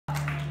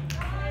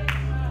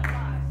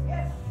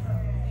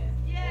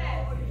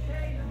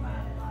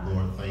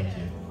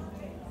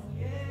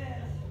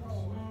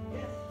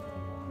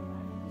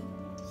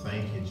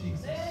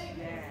Jesus.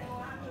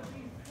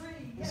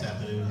 This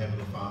afternoon,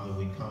 Heavenly Father,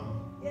 we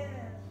come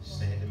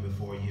standing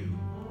before you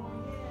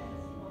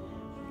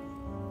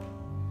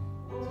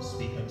to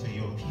speak unto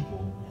your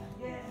people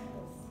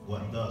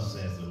what thus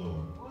says the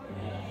Lord.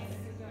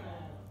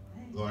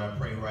 Lord, I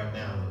pray right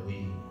now that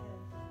we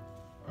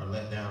are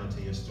let down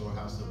into your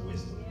storehouse of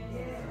wisdom.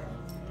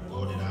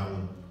 Lord, that I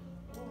would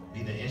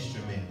be the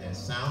instrument that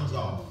sounds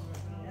off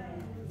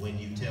when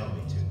you tell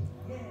me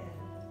to,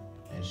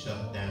 and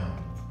shut down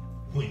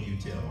when you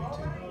tell me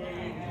to.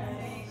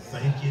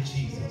 Thank you,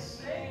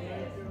 Jesus.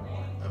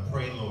 I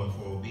pray, Lord,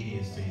 for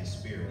obedience to your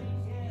spirit.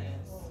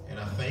 And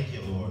I thank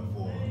you, Lord,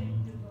 for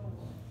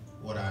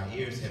what our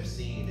ears have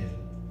seen and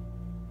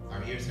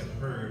our ears have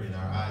heard and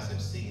our eyes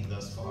have seen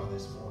thus far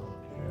this morning.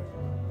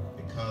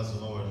 Because,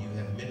 Lord, you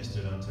have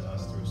ministered unto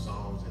us through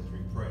songs and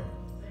through prayer.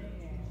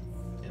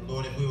 And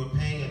Lord, if we were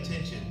paying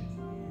attention,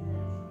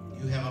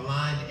 you have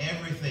aligned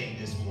everything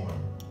this morning.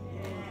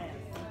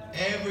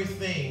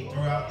 Everything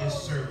throughout this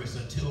service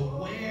until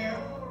where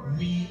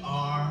we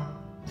are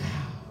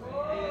now.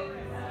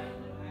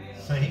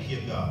 Thank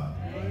you, God,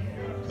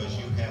 because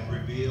you have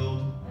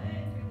revealed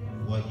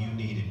what you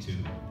needed to.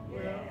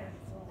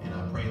 And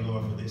I pray,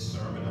 Lord, for this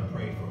sermon. I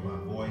pray for my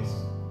voice,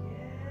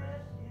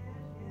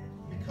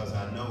 because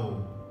I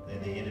know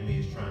that the enemy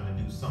is trying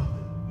to do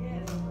something.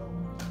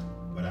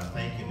 But I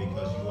thank you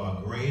because you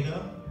are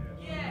greater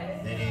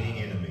than any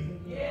enemy.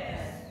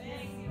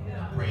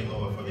 I pray,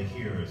 Lord, for the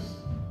hearers.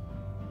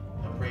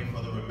 I pray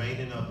for the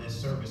remaining of this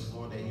service,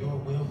 Lord, that your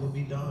will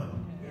be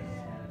done.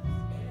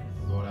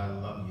 Lord, I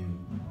love you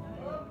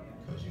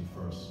because you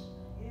first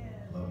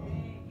loved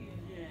me.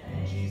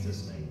 In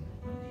Jesus' name,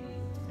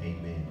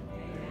 amen.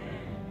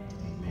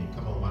 Amen.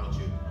 Come on, why don't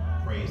you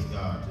praise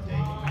God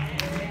today?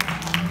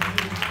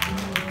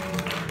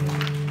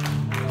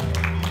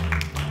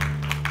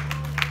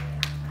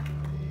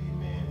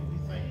 Amen. We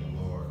thank the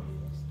Lord.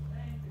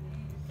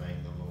 We thank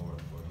the Lord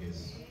for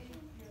his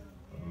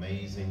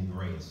amazing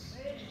grace.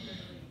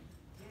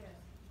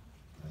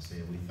 I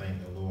said we thank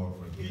the Lord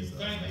for his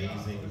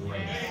amazing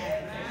grace.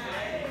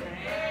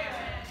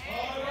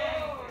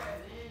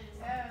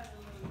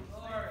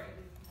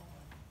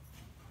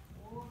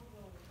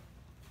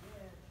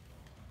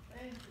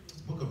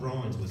 The book of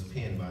Romans was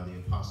penned by the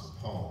Apostle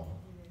Paul,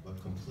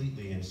 but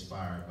completely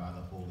inspired by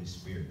the Holy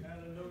Spirit.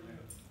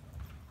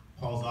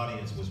 Paul's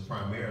audience was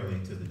primarily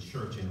to the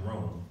church in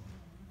Rome.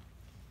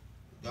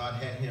 God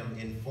had him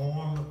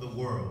inform the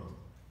world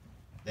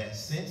that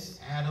since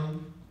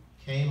Adam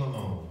came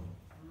along,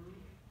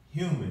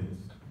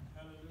 humans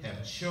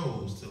have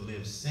chose to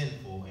live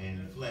sinful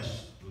and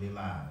fleshly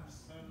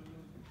lives.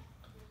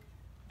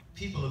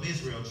 People of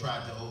Israel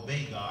tried to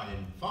obey God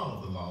and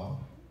follow the law,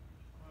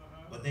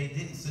 but they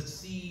didn't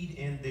succeed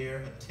in their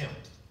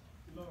attempt.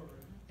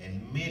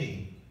 And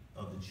many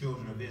of the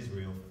children of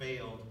Israel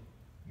failed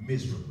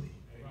miserably.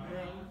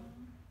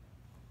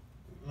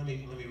 Let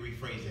me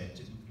rephrase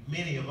that.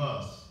 Many of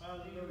us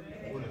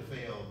would have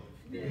failed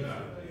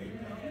miserably.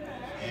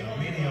 And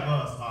many of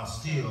us are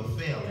still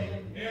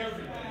failing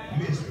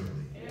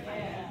miserably.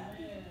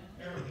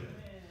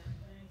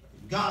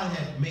 God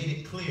had made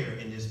it clear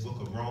in this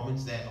book of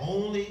Romans that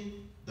only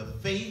the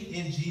faith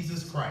in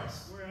Jesus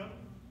Christ,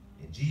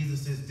 in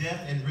Jesus'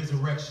 death and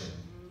resurrection,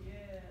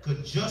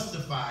 could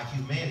justify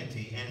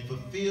humanity and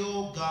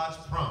fulfill God's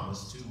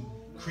promise to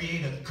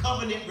create a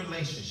covenant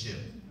relationship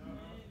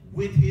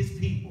with his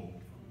people,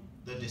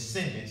 the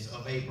descendants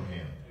of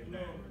Abraham.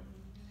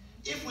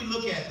 If we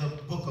look at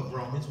the book of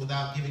Romans,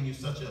 without giving you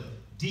such a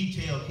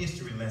detailed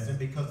history lesson,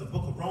 because the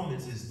book of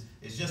Romans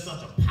is just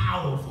such a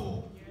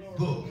powerful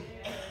book,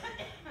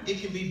 it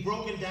can be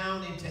broken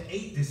down into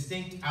 8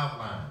 distinct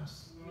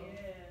outlines.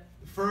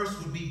 The first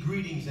would be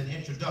greetings and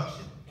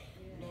introduction.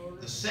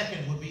 The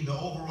second would be the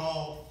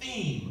overall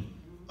theme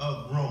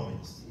of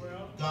Romans.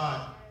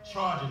 God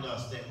charging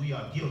us that we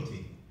are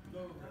guilty.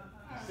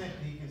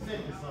 He can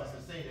sentence us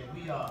and say that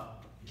we are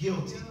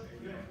guilty.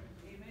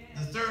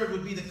 The third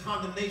would be the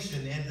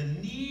condemnation and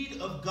the need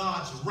of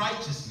God's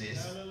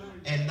righteousness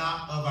and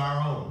not of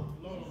our own.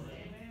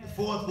 The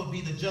fourth would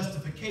be the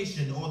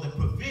justification or the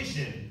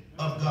provision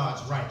of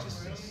God's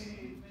righteousness.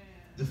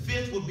 The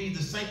fifth would be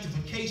the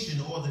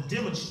sanctification or the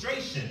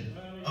demonstration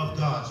of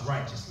God's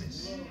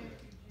righteousness.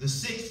 The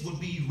sixth would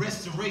be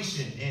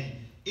restoration and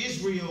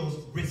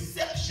Israel's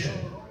reception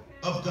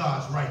of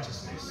God's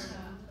righteousness.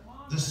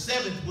 The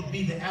seventh would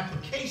be the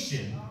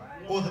application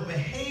or the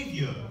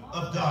behavior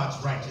of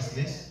God's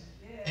righteousness.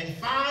 And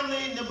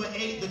finally, number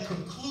 8, the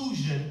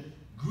conclusion,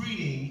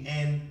 greeting,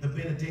 and the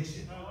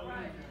benediction.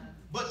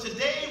 But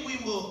today we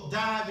will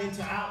dive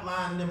into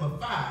outline number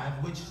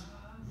 5, which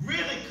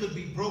really could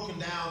be broken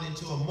down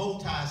into a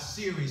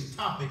multi-series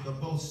topic of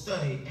both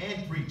study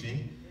and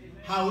preaching.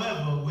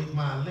 However, with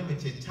my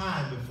limited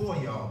time before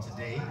y'all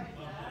today,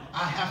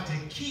 I have to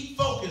keep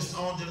focused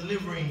on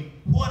delivering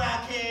what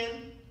I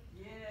can,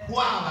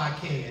 while I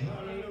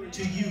can,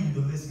 to you,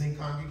 the listening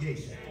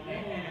congregation.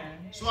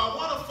 So I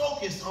want to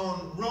focus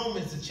on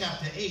Romans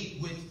chapter 8,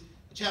 which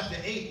chapter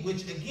 8,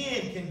 which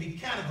again can be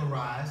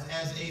categorized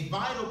as a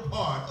vital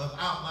part of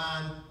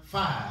outline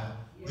 5,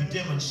 the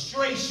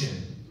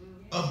demonstration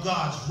of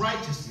God's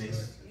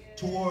righteousness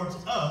towards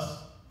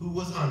us who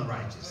was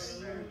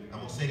unrighteous. I'm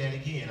going to say that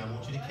again. I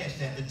want you to catch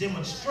that. The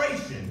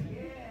demonstration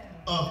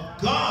of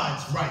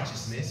God's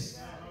righteousness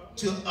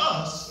to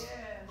us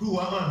who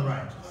are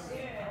unrighteous.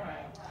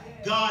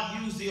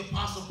 God used the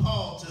Apostle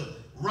Paul to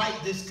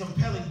write this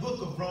compelling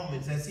book of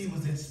Romans as he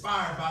was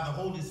inspired by the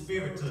Holy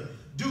Spirit to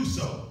do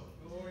so.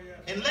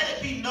 And let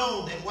it be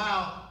known that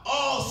while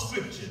all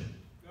Scripture,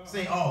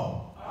 say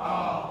all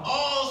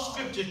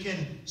Scripture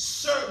can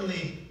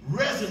certainly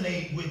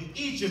resonate with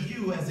each of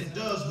you as it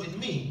does with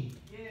me,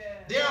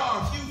 there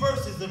are a few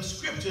verses of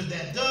Scripture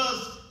that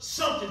does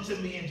something to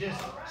me and just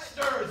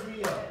stirs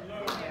me up.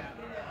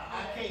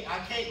 I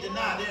can't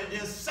deny.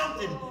 There's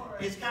something.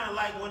 It's kind of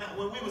like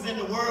when we was in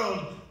the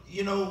world,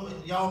 you know,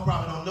 y'all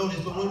probably don't know this,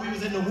 but when we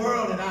was in the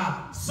world and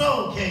our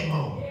song came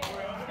on.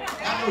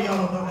 I know y'all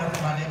don't know nothing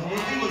about that, but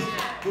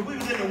when we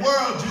was in the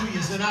world,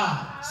 Julius, and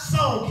our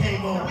song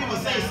came on, we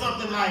would say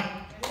something like,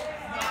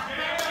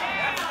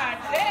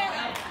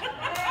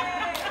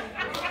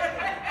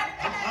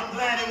 I'm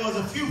glad it was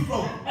a few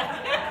folk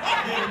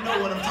out there to know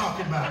what I'm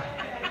talking about,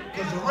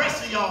 because the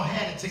rest of y'all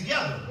had it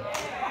together.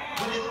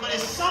 But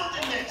it's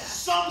something that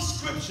some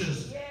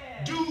scriptures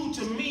do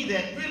to me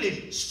that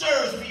really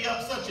stirs me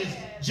up, such as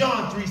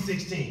John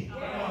 3:16,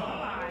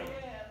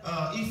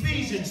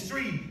 Ephesians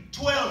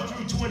 3:12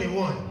 through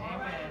 21,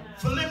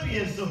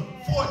 Philippians the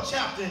 4th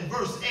chapter and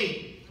verse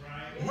 8,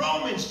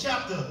 Romans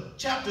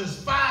chapters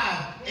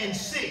 5 and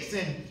 6,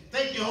 and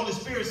thank you, Holy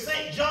Spirit,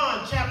 St.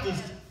 John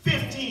chapters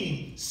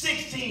 15,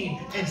 16,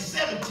 and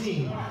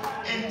 17.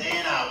 And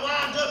then I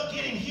wind up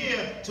getting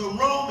here to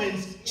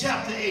Romans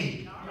chapter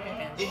 8.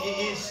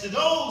 It's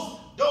those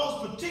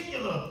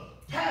particular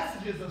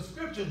passages of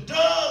Scripture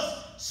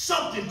does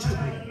something to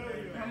me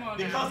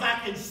because I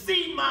can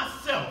see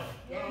myself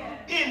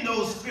in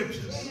those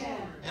Scriptures.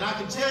 And I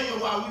can tell you,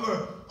 while we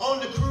were on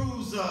the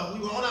cruise, we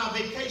were on our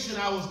vacation,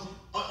 I was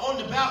on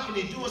the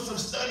balcony doing some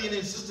studying,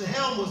 and Sister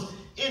Helm was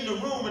in the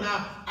room, and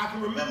I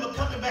can remember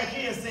coming back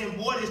in and saying,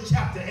 boy, this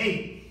chapter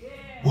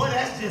 8, boy,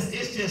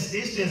 it's just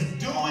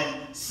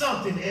doing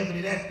something,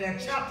 Ebony. That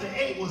chapter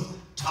 8 was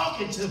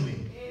talking to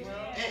me.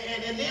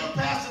 And then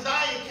Pastor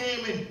Dyer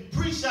came and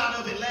preached out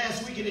of it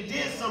last week, and it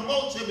did some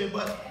more to me,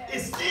 but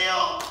it's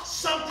still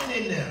something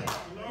in there.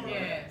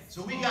 Yes.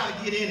 So we got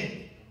to get in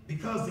it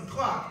because the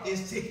clock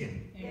is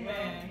ticking.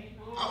 Amen.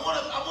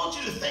 I want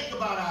you to think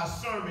about our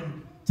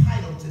sermon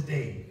title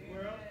today,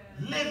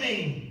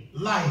 Living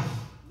Life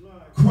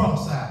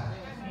Cross-Eyed.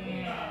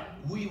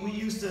 We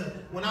used to,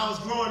 when I was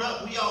growing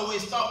up, we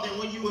always thought that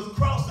when you was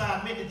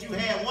cross-eyed meant that you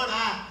had one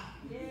eye.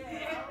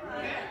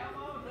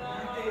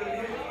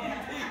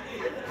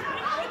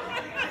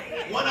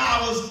 One eye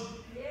was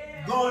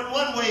going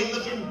one way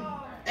looking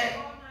at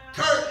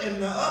Kurt,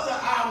 and the other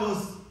eye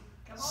was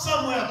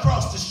somewhere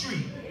across the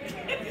street.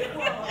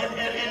 And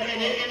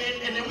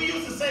then we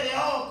used to say they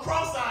all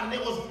cross-eyed, and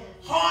it was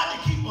hard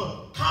to keep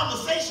a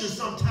conversation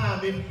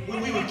sometimes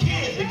when we were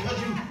kids, because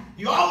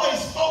you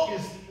always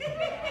focused.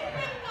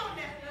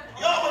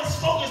 You always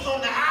focused on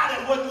the eye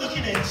that wasn't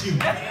looking at you.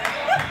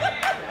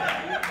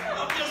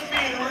 I'm just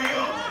being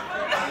real.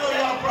 I know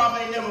y'all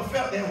probably ain't never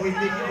felt that way,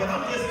 Nikki, but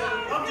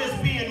I'm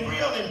just being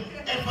real.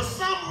 And for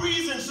some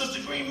reason,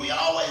 Sister Green, we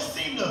always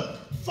seem to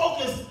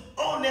focus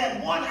on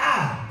that one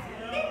eye.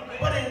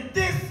 But in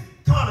this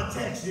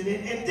context,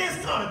 in this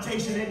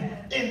connotation,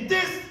 in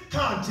this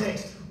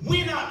context,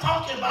 we're not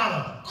talking about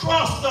a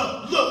crossed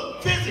up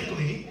look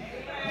physically.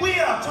 We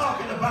are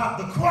talking about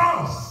the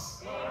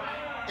cross.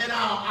 And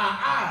our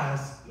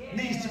eyes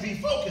needs to be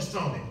focused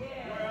on it.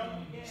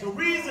 So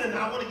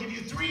I want to give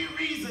you 3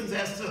 reasons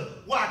as to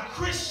why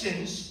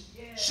Christians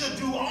should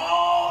do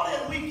all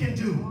that we can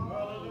do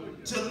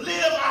to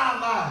live our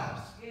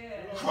lives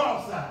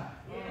cross-eyed.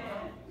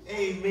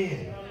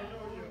 Amen.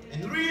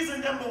 And the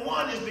reason number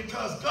 1 is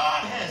because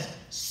God has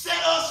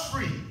set us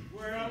free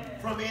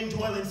from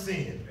indwelling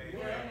sin.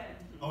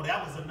 Oh,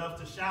 that was enough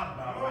to shout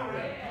about right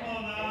there.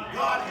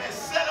 God has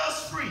set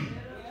us free.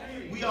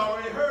 We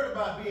already heard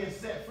about being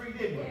set free,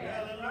 didn't we?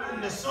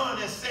 And the Son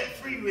that's set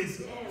free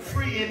is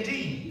free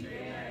indeed.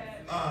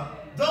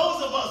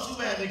 Those of us who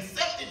have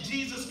accepted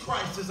Jesus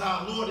Christ as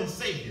our Lord and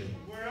Savior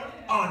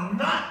are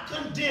not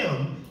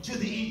condemned to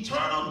the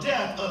eternal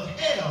death of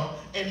hell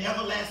and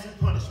everlasting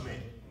punishment.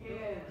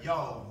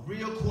 Y'all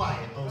real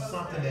quiet on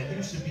something that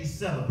you should be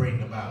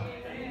celebrating about.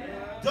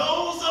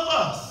 Those of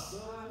us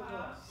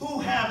who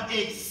have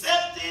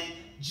accepted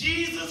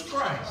Jesus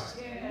Christ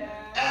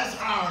as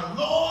our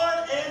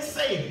Lord and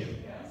Savior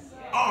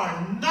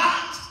are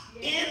not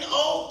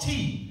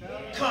N-O-T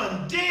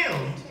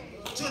condemned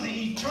to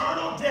the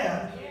eternal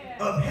death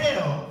of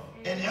hell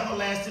and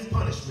everlasting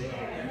punishment.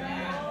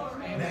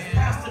 That's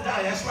Pastor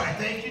Dyer. That's right.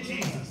 Thank you,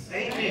 Jesus.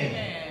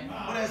 Amen.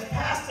 But as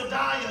Pastor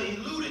Dyer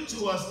alluded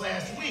to us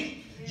last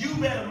week, you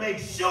better make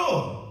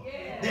sure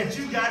that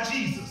you got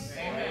Jesus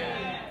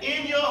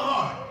in your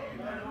heart.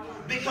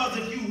 Because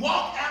if you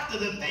walk after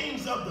the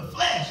things of the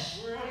flesh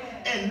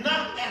and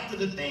not after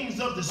the things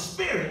of the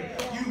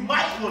spirit, you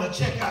might want to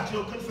check out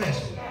your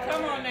confession.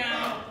 Come on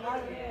now.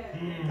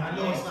 I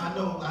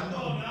know.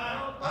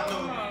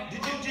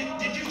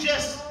 Did you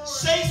just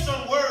say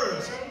some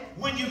words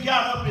when you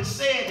got up and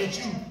said that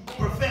you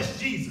professed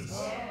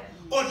Jesus?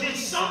 Or did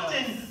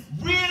something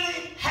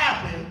really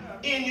happen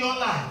in your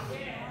life?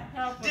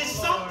 Did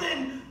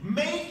something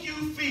make you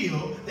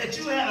feel that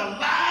you had a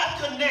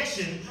live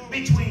connection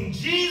between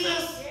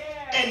Jesus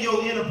and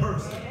your inner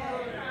person?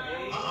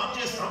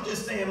 I'm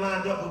just staying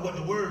lined up with what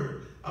the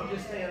word. I'm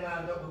just staying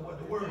lined up with what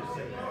the word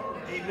says.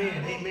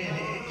 Amen.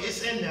 Amen.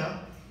 It's in there.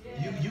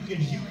 You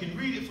can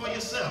read it for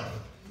yourself.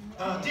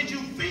 Did you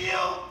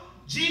feel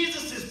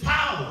Jesus'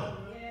 power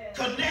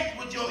connect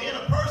with your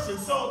inner person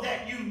so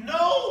that you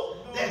know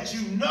that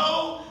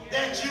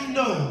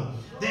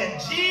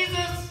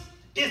Jesus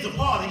is a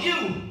part of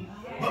you,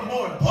 but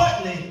more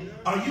importantly,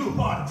 are you a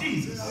part of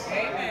Jesus?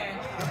 Amen.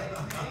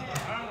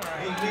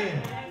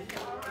 Amen.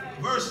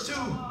 Verse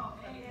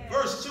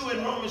 2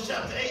 in Romans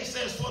chapter 8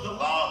 says, for the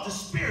law of the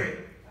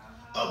Spirit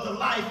of the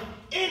life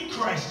in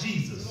Christ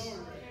Jesus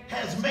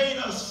has made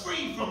us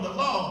free from the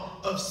law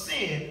of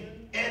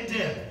sin and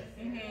death.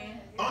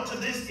 Under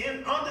this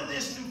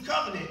new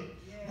covenant,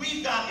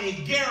 we've got a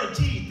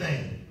guaranteed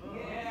thing.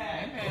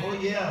 Oh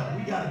yeah,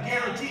 we got a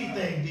guaranteed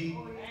thing, D.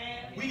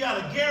 We got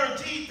a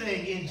guaranteed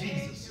thing in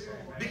Jesus.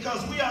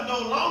 Because we are no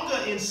longer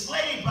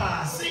enslaved by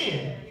our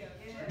sin.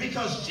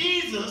 Because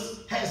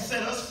Jesus has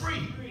set us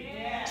free.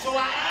 So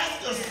I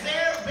ask a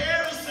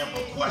very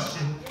simple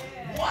question.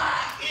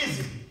 Why is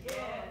it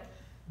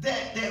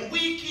that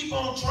we keep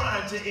on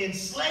trying to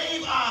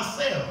enslave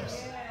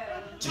ourselves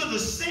to the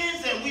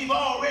sins that we've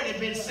already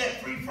been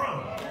set free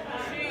from?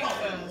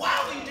 Why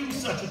we do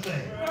such a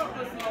thing?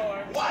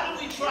 Why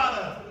do we try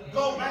to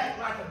go back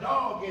like a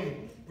dog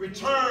and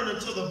return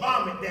unto the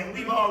vomit that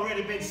we've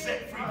already been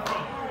set free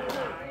from?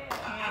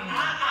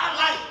 I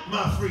like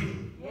my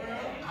freedom.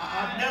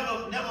 I've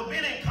never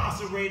been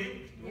incarcerated.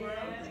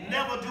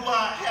 Never do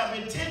I have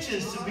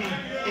intentions to be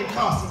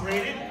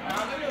incarcerated.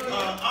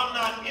 I'm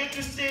not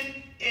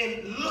interested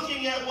in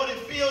looking at what it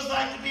feels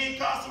like to be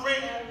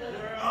incarcerated.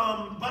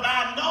 But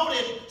I know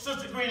that,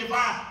 Sister Green, if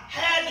I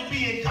had to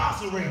be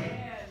incarcerated,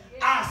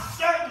 I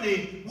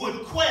certainly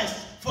would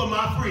quest for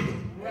my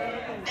freedom.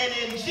 And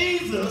in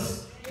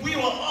Jesus, we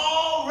were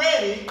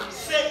already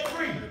set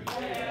free.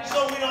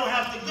 So we don't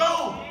have to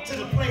go to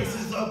the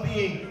places of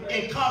being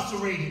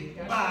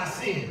incarcerated by our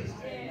sins.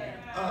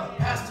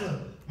 Pastor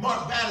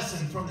Mark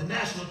Batterson from the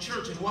National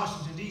Church in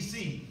Washington,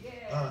 D.C.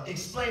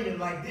 Explained it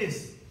like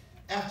this.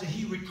 After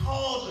he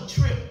recalled a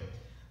trip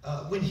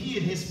when he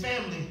and his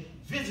family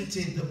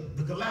visited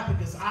the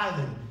Galapagos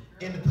Island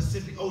in the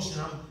Pacific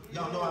Ocean.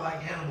 Y'all know I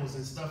like animals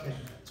and stuff. And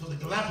so the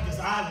Galapagos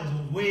Islands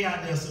was way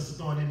out there, Sister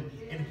Thorne,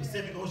 in the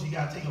Pacific Ocean. You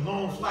got to take a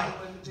long flight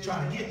to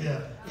try to get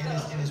there.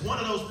 And it's one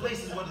of those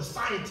places where the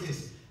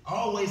scientists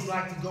always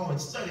like to go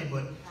and study.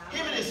 But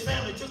him and his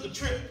family took a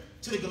trip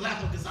to the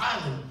Galapagos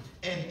Island.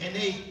 And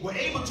they were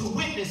able to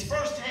witness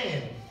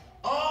firsthand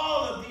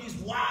all of these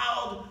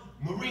wild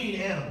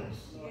marine animals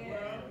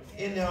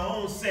in their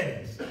own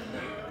settings.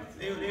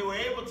 They were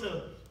able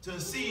to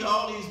see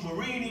all these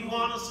marine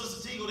iguanas,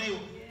 Sister Teagle.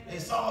 They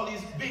saw all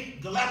these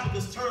big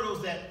Galapagos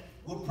turtles that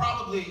were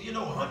probably,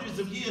 hundreds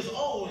of years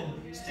old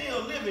and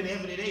still living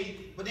every day.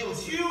 But they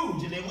was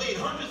huge and they weighed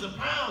hundreds of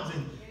pounds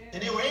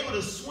and they were able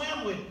to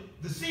swim with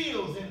the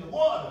seals in the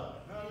water.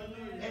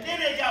 And then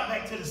they got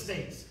back to the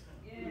States.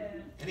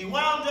 And he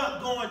wound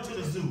up going to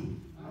the zoo.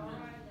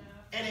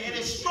 And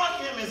it struck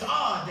him as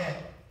odd that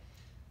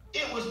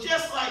it was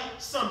just like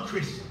some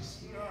Christians.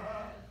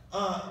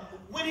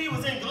 When he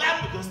was in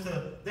Galapagos,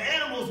 the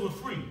animals were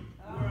free.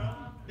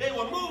 They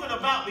were moving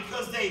about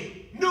because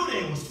they knew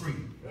they was free.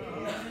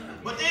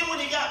 But then when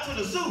he got to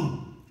the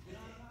zoo,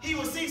 he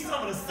would see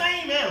some of the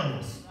same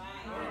animals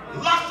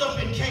locked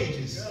up in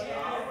cages,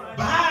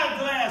 behind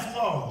glass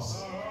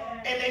walls.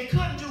 And they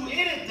couldn't do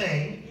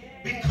anything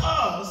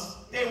because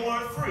they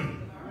weren't free.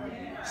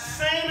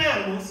 Same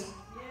animals,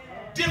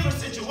 different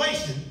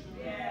situation,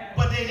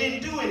 but they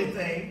didn't do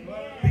anything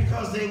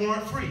because they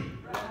weren't free.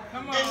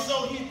 And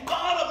so he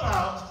thought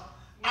about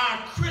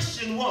our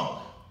Christian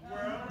walk,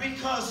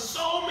 because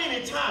so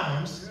many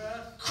times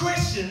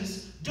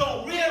Christians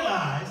don't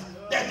realize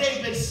that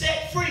they've been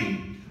set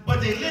free,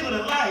 but they live in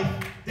a life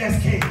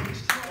that's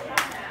caged.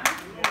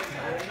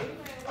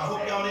 I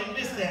hope y'all didn't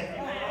miss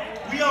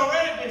that. We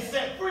already been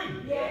set free,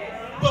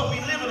 but we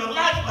live in a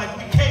life like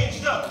we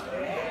caged up.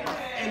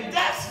 And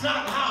that's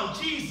not how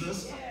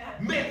Jesus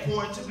meant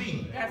for it to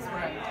be. That's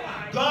right.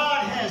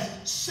 God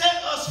has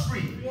set us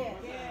free,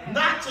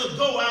 not to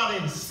go out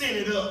and sin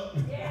it up.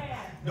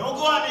 Don't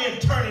go out there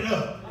and turn it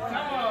up.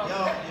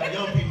 Y'all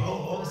young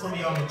people, some of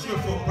y'all mature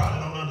folk probably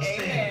don't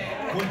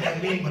understand what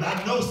that means, but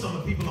I know some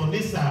of the people on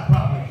this side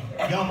probably.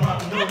 Y'all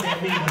probably know what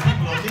that means, the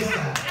people on this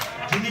side.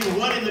 Geneva,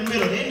 one in the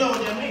middle, they know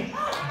what that means.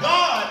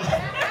 God,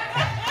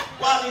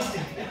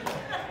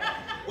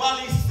 while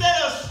he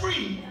set us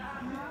free,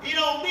 he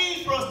don't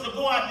mean for us to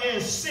go out there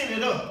and sin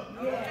it up.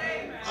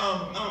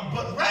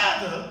 But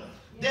rather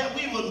that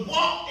we would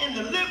walk in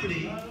the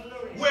liberty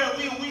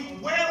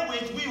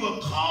wherewith we were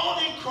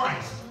called in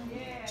Christ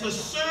to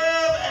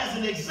serve as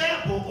an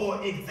example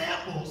or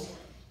examples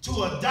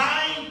to a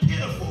dying,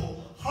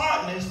 pitiful,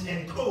 heartless,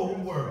 and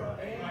cold world.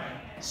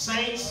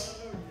 Saints,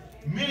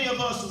 many of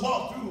us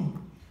walk through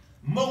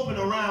moping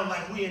around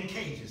like we in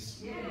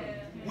cages.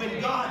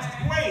 When God's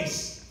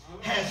grace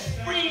has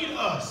freed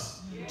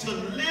us to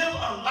live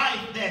a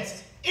life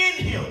that's in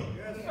Him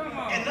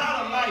and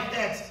not a life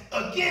that's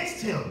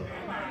against Him,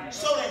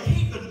 so that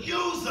He could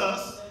use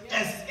us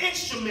as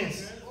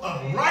instruments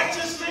of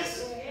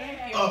righteousness,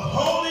 of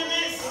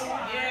holiness,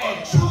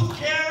 of truth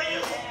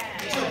carriers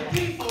to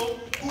people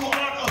who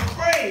aren't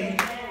afraid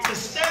to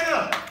stand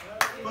up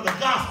for the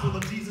gospel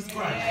of Jesus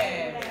Christ.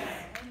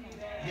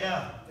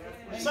 Yeah.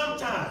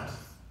 Sometimes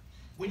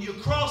when you're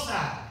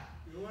cross-eyed,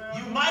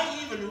 you might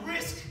even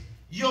risk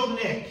your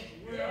neck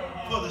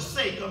for the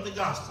sake of the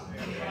gospel.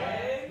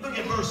 Look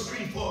at verse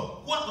 3.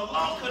 For what the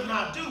law could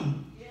not do,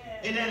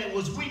 in that it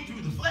was weak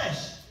through the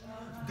flesh,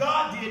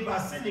 God did by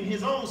sending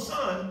His own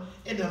Son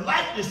in the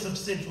likeness of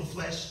sinful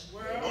flesh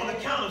on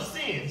account of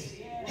sins.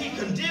 He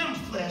condemned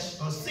flesh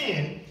or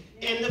sin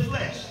in the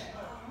flesh.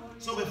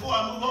 So before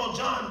I move on,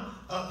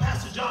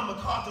 Pastor John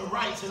MacArthur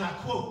writes, and I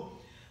quote,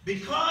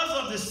 because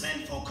of the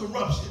sinful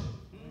corruption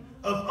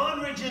of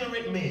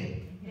unregenerate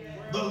men,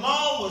 the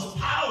law was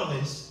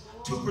powerless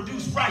to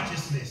produce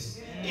righteousness,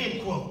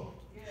 end quote.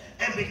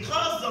 And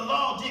because the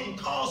law didn't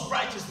cause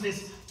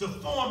righteousness to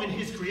form in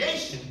His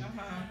creation,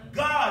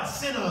 God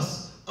sent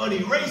us an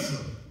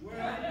eraser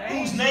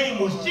whose name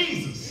was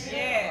Jesus.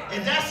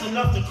 And that's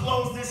enough to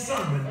close this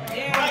sermon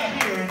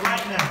right here and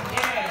right now.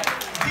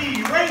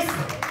 The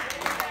eraser.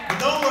 But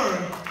don't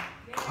worry,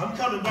 I'm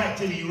coming back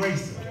to the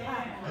eraser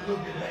a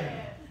little bit later.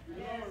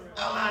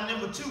 Outline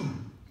number 2.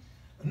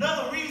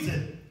 Another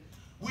reason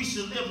we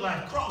should live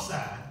life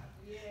cross-eyed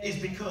is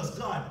because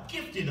God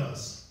gifted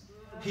us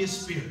His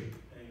Spirit.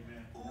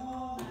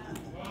 Ooh,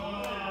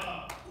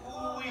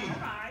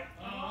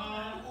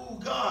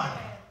 God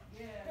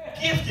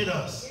gifted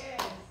us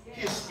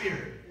His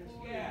Spirit.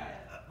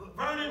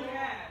 Vernon,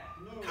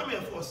 come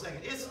here for a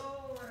second.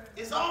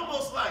 It's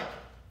almost like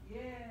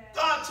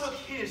God took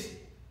His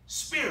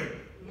Spirit,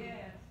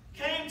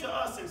 came to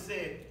us and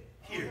said,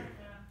 here.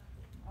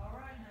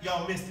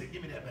 Y'all missed it.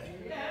 Give me that back.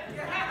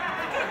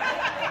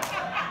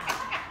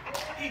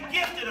 He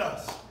gifted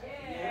us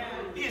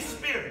His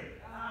Spirit.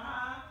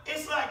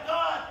 It's like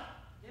God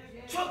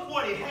took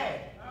what He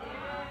had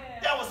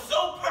that was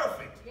so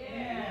perfect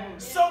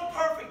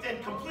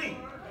and complete.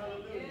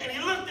 And He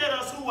looked at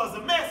us who was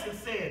a mess and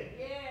said,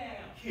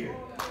 here.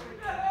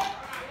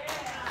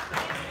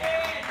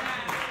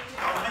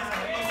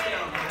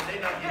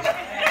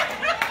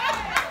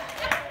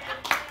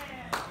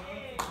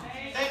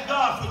 Thank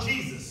God for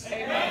Jesus.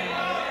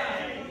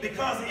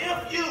 Because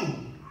if you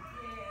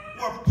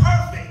were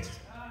perfect,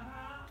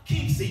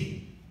 keep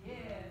seeing.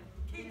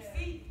 Keep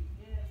seeing.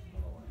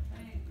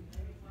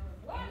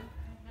 What?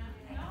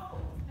 No.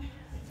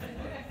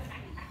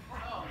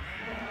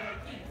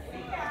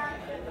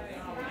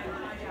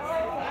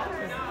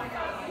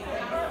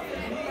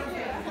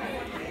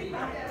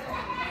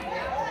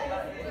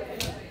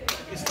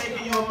 It's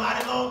taking you a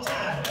mighty long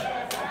time.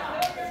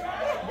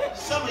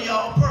 Some of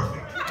y'all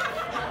perfect.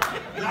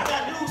 And I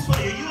got news for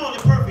you. You're only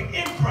perfect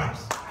in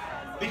Christ.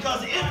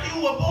 Because if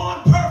you were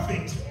born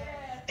perfect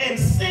and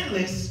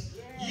sinless,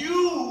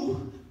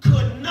 you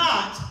could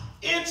not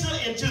enter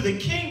into the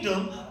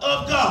kingdom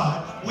of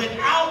God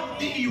without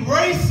the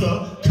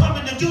eraser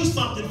coming to do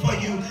something for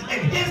you.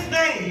 And His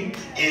name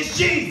is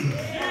Jesus.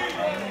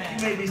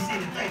 You may be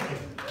seated. Thank you.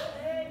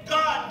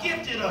 God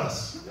gifted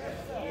us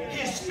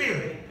His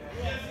Spirit.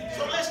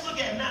 So let's look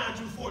at 9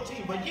 through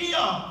 14. But ye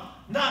are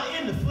not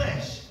in the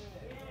flesh,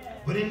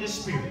 but in the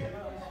Spirit.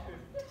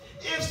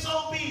 If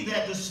so be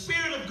that the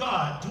Spirit of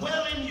God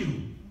dwell in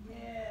you.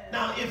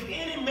 Now, if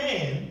any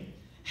man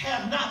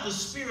have not the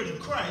Spirit of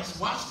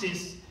Christ, watch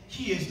this,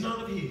 he is none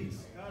of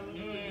His.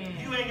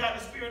 You ain't got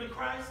the Spirit of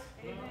Christ?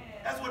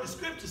 That's what the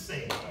scripture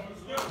says.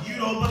 You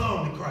don't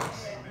belong to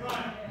Christ.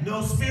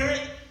 No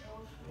Spirit,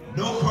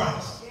 no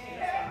Christ.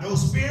 No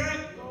Spirit,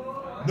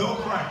 no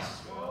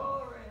Christ.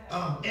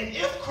 And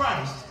if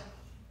Christ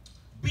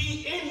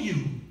be in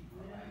you,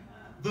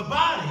 the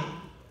body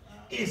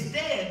is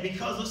dead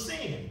because of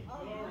sin.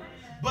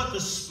 But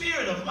the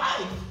Spirit of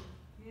life,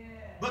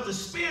 but the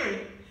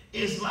Spirit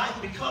is life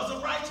because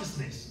of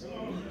righteousness.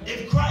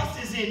 If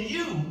Christ is in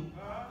you,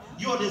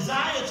 your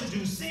desire to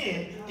do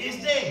sin is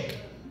dead.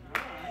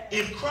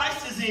 If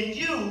Christ is in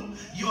you,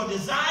 your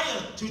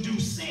desire to do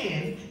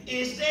sin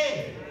is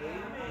dead.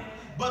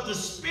 But the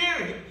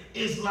Spirit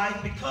is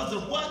life because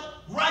of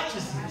what?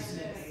 Righteousness.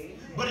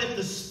 But if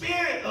the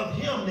Spirit of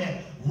Him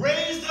that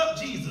raised up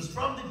Jesus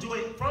from the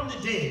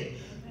dead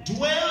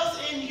dwells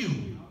in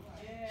you,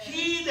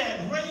 He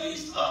that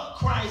raised up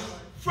Christ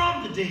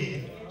from the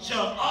dead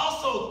shall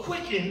also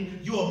quicken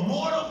your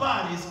mortal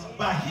bodies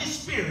by His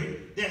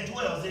Spirit that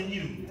dwells in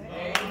you.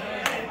 Let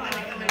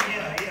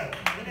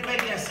me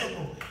make that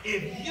simple.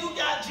 if you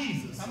got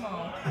Jesus, come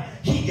on,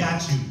 he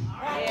got you.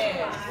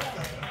 yes,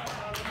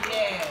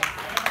 yes,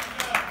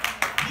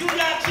 You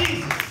got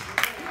Jesus,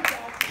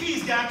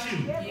 he's got you.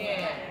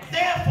 yes.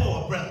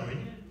 Therefore,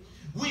 brethren,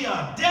 we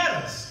are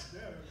debtors,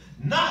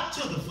 not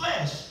to the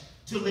flesh,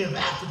 to live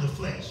after the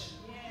flesh.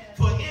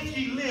 For if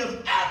ye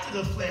live after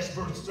the flesh,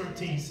 verse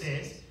 13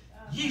 says,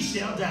 ye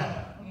shall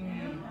die.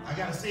 I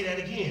got to say that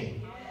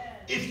again.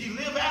 If ye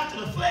live after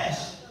the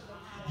flesh,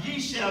 ye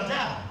shall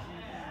die.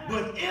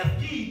 But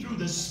if ye through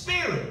the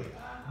Spirit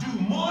do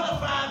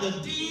mortify the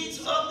deeds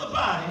of the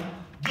body,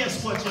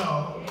 guess what,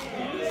 y'all?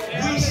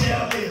 We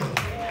shall live.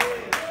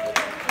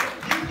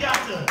 You got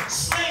to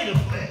slay the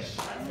flesh.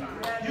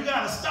 You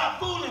got to stop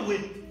fooling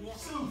with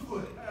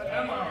foot.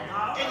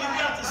 And you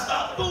got to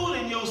stop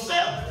fooling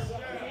yourself.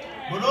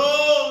 But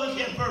oh, look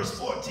at verse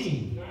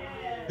 14.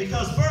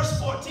 Because verse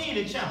 14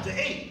 in chapter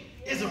 8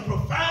 is a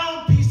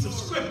profound piece of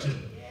scripture.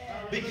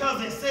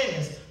 Because it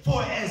says,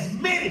 for as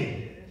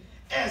many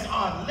as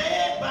are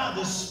led by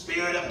the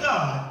Spirit of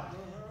God,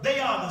 they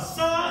are the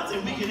sons,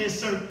 and we can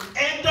insert,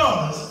 and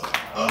daughters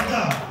of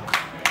God.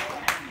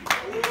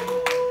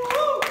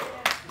 Woo!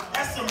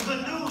 That's some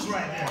good news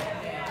right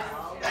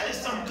there. That is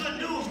some good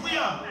news. We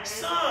are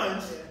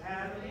sons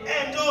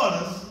and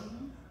daughters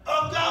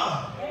of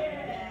God.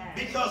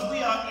 Because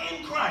we are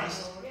in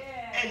Christ,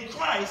 and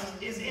Christ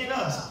is in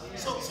us.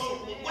 So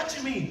what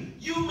you mean?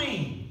 You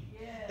mean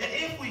that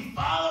if we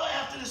follow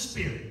after the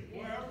Spirit,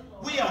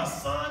 we are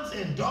sons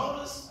and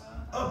daughters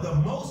of the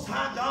Most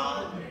High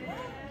God?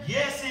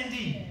 Yes,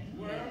 indeed.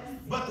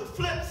 But the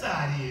flip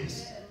side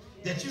is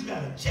that you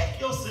got to check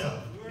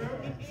yourself.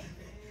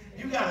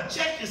 You got to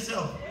check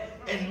yourself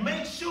and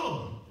make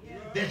sure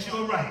that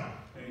you're right.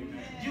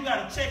 You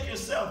got to check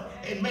yourself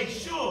and make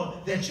sure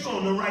that you're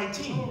on the right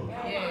team.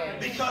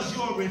 Because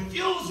your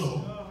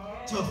refusal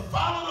to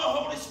follow the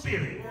Holy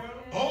Spirit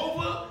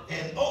over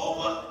and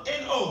over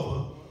and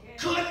over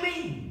could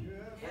mean,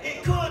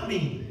 it could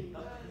mean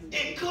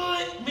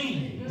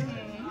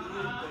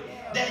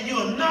that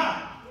you're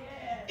not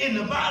in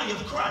the body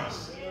of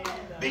Christ.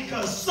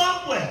 Because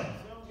somewhere,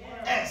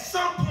 at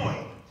some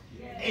point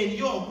in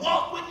your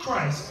walk with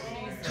Christ,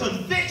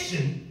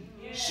 conviction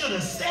should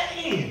have set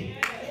in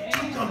to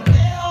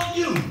compel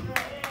you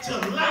to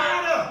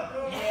line up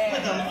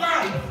with a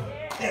life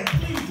that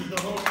pleases the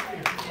Holy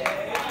Spirit.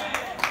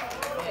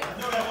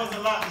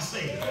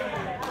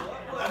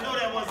 I know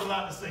that was a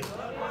lot to say.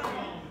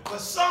 But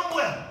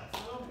somewhere,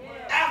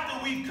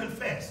 after we've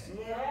confessed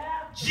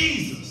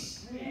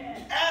Jesus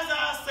as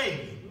our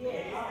Savior,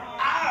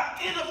 our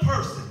inner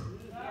person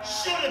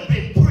should have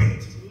been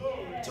pricked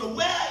to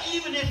where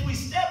even if we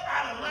step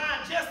out of line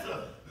just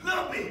a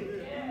little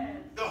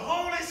bit, the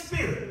Holy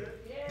Spirit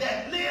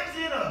that lives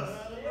in us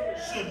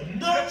should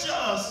nurture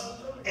us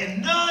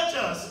and nudge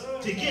us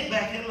to get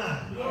back in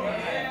line.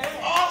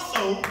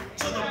 Also,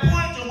 to the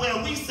point to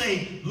where we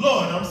say,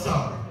 Lord, I'm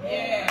sorry.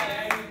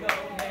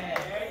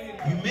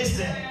 You missed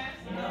that.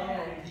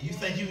 You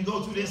think you can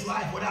go through this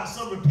life without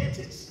some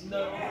repentance? You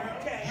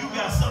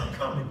got something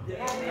coming.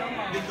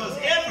 Because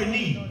every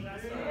knee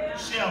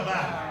shall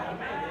bow,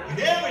 and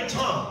every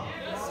tongue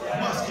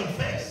must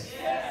confess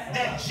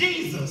that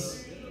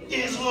Jesus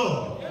is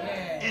Lord.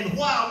 And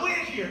while we're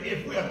here,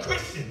 if we're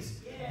Christians,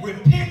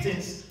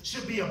 repentance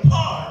should be a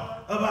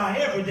part of our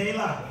everyday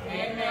life.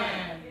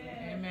 Amen.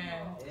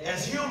 Amen.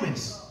 As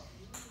humans,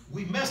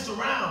 we messed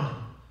around.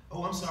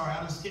 Oh, I'm sorry,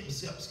 I just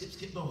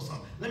skipped over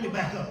something. Let me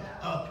back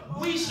up.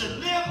 We should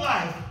live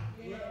life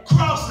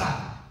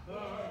cross-eyed.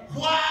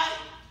 Why?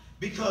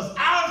 Because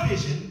our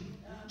vision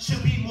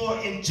should be more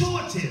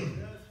intuitive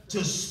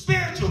to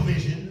spiritual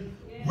vision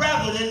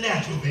rather than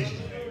natural vision.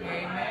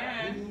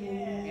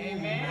 Amen.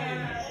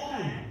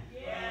 Amen.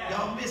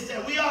 Y'all missed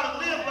that. We ought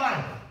to live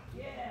life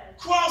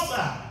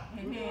cross-eyed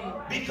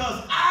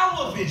because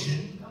our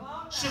vision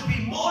should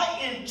be more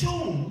in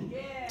tune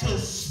to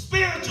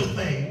spiritual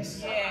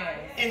things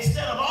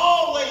instead of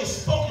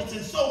always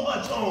focusing so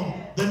much on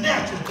the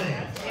natural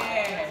things.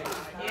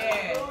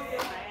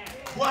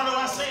 Why do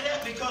I say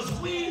that? Because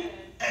we,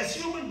 as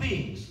human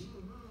beings,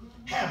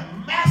 have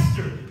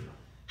mastered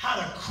how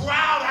to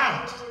crowd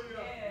out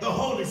the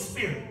Holy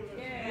Spirit.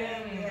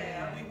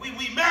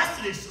 We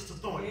mastered it, Sister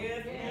Thornton.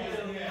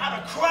 How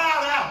to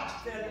crowd out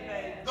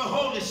the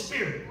Holy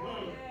Spirit.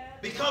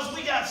 Because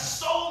we got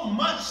so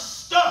much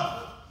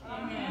stuff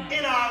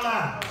in our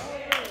lives.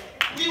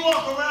 We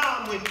walk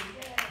around with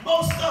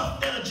more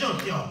stuff than a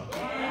junkyard.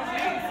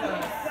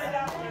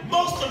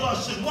 Most of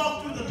us should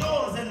walk through the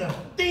doors and the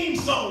theme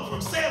song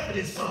from Sanford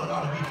and Son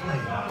ought to be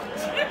playing.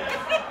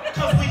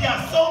 Because we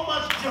got so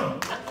much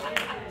junk.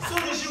 As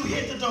soon as you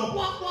hit the door,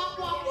 walk, walk,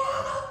 walk,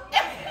 walk.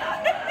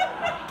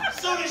 As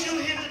soon as you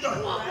hit the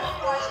door, walk,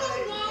 walk, walk,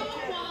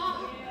 walk, walk.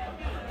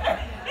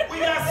 We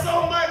got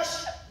so much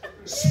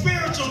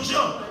spiritual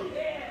junk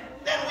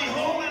that we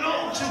holding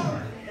on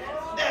to,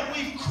 that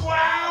we've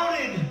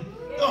crowded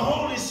the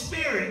Holy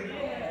Spirit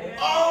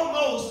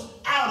almost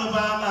out of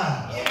our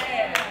lives.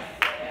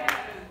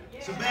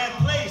 It's a bad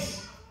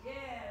place.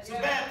 It's a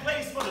bad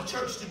place for the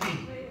church to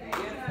be.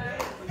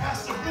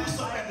 Pastor Bruce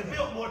up at the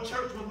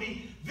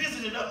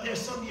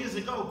years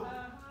ago,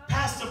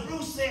 Pastor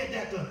Bruce said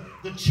that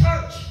the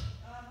church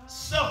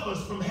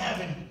suffers from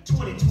having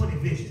 20/20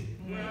 vision,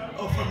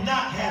 or from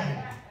not having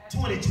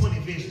 20/20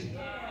 vision.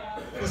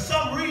 For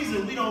some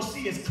reason, we don't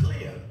see as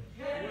clear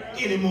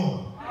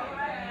anymore.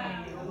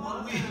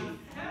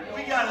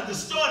 We got a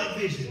distorted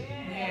vision.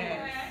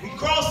 We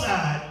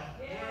cross-eyed,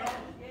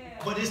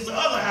 but it's the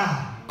other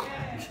eye.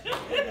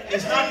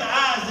 It's not the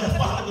eyes that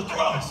follow the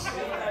cross.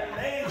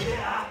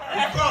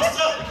 We crossed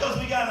up because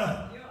we got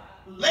a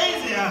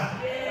lazy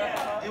eye.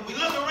 And we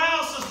look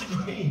around, Sister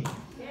Green,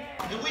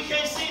 and we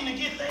can't seem to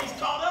get things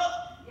caught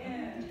up.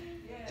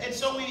 And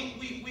so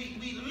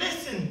we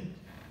listen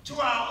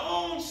to our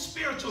own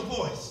spiritual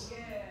voice.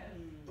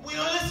 We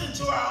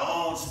listen to our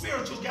own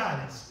spiritual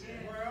guidance,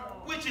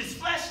 which is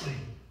fleshly.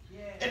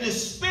 And the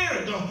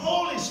Spirit, the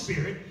Holy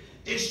Spirit,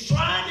 is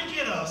trying to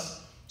get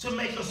us to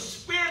make a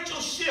spiritual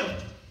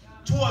shift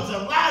towards a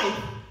life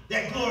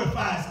that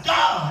glorifies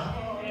God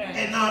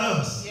and not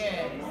us.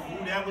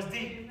 Ooh, that was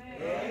deep.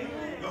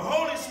 The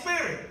Holy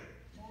Spirit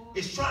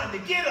is trying to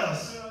get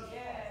us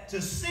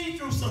to see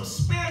through some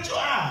spiritual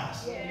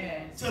eyes,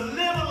 to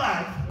live a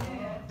life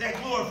that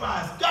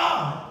glorifies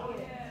God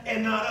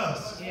and not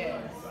us.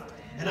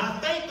 And I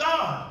thank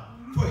God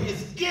for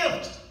his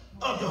gift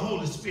of the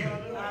Holy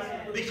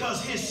Spirit,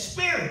 because his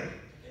Spirit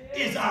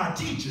is our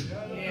teacher.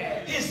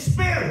 His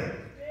Spirit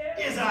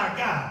is our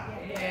guide.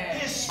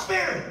 His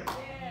Spirit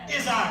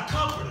is our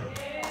comforter.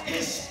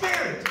 His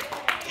Spirit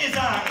is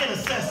our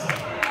intercessor.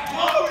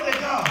 Glory to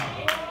God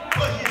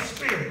for his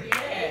Spirit.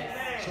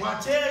 So I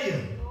tell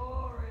you,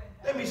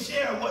 let me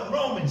share what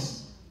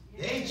Romans,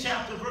 the 8th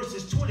chapter,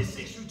 verses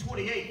 26 through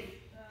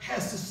 28,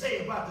 has to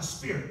say about the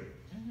Spirit,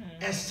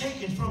 as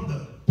taken from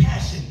the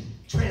Passion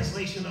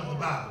translation of the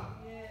Bible.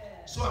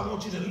 So I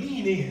want you to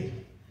lean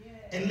in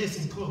and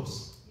listen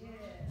close.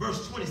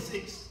 Verse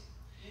 26,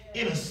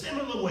 in a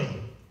similar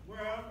way,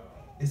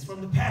 it's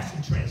from the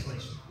Passion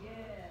translation.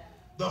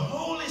 The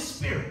Holy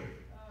Spirit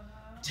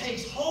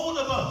takes hold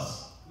of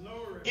us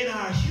in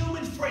our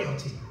human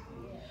frailty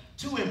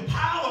to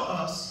empower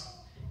us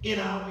in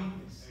our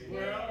weakness.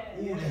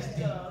 Oh, that's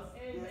deep.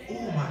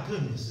 Oh, my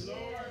goodness.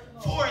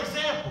 For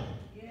example,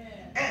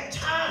 at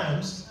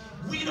times,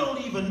 we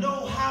don't even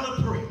know how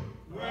to pray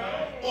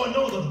or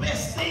know the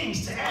best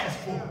things to ask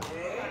for.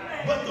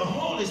 But the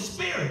Holy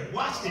Spirit,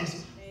 watch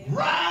this,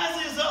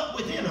 rises up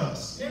within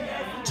us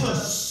to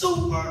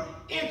super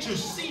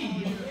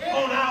intercede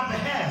on our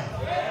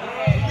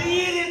behalf,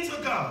 leading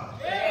to God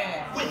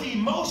with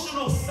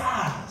emotional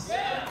sighs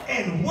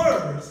and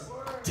words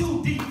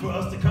too deep for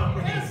us to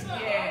comprehend.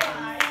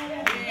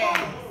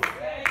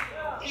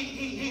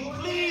 He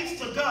pleads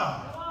to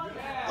God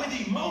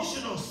with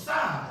emotional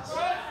sighs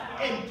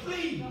and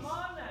pleas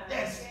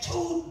that's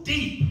too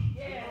deep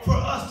for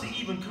us to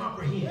even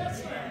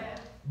comprehend.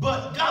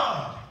 But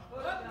God,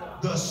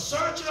 the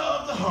searcher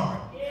of the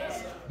heart,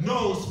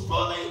 knows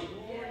fully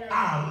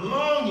our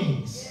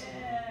longings,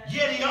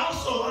 yet he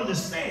also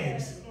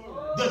understands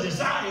the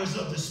desires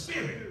of the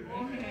Spirit,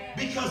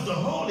 because the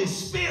Holy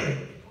Spirit,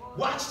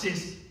 watch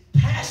this,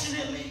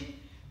 passionately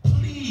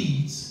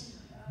pleads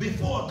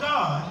before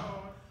God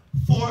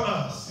for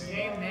us.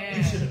 Amen.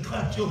 You should have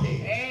clapped your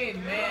hands.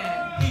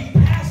 Amen. He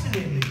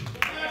passionately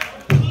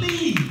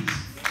pleads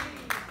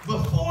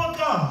before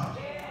God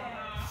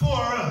for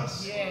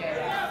us.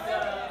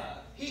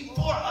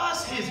 For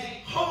us, his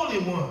holy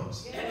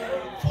ones,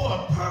 for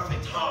a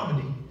perfect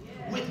harmony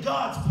with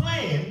God's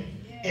plan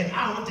and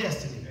our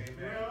destiny.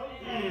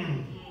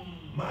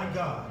 My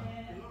God.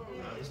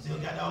 Still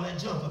got all that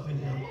junk up in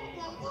there.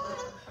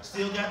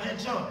 Still got that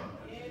junk.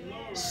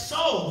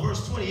 So,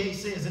 verse 28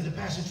 says in the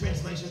Passion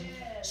Translation,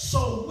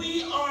 so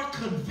we are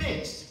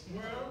convinced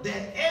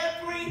that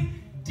every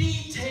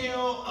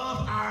detail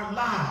of our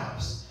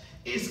lives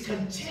is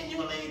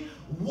continually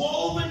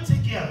woven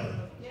together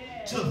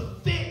to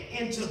fit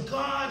into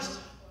God's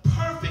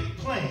perfect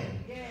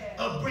plan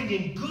of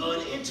bringing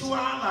good into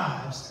our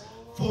lives,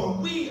 for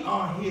we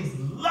are his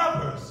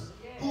lovers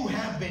who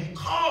have been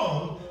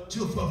called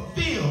to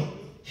fulfill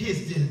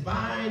his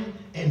divine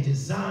and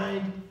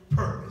designed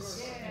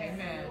purpose.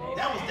 Amen.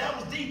 That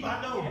was deep,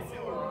 I know.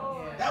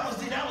 That was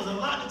deep. That was a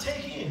lot to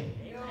take in.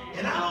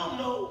 And I don't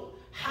know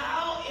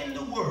how in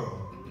the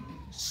world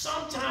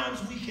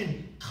sometimes we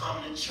can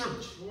come to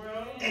church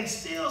and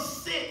still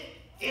sit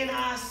in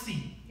our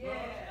seat.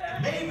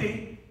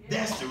 Maybe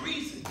that's the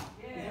reason,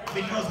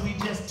 because we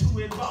just too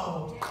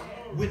involved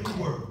with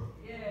the word.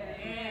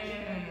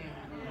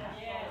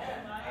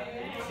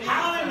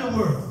 How in the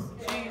world?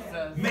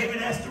 Maybe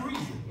that's the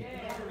reason.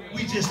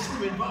 We just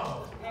too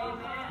involved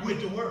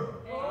with the word.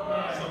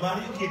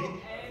 Somebody will get it.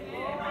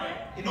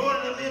 In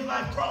order to live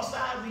life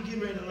cross-eyed, we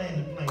get ready to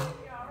land the plane.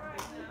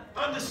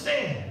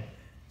 Understand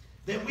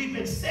that we've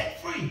been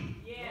set free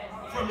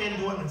from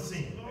indwelling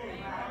sin.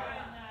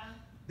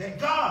 That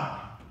God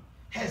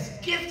has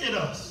gifted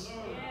us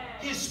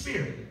his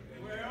Spirit.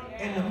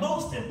 And the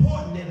most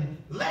important and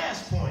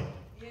last point,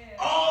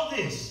 all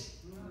this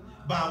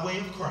by way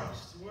of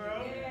Christ.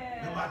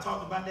 Remember I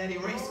talked about that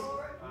eraser?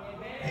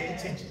 Pay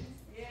attention.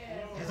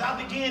 As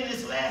I begin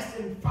this last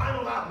and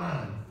final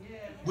outline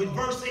with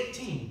verse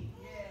 18,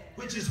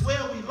 which is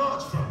where we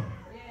launch from.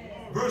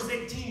 Verse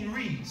 18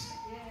 reads,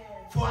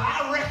 "For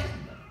I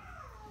reckon,"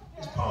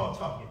 it's Paul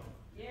talking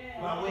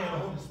by way of the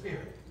Holy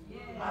Spirit.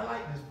 I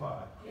like this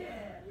part.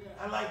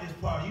 I like this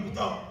part. You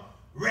thought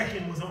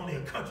reckon was only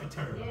a country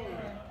term.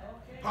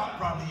 Pop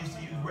probably used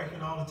to use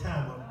reckon all the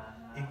time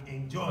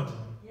in Georgia.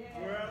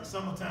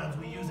 Sometimes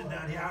we use it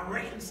down here. I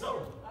reckon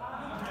so.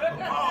 But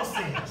Paul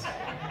says,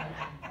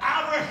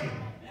 I reckon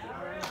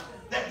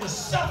that the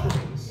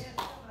sufferings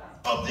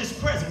of this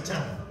present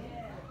time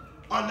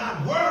are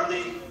not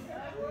worthy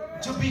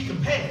to be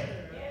compared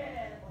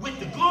with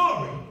the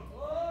glory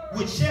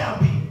which shall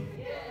be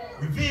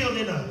revealed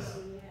in us.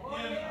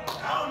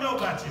 I don't know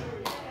about you,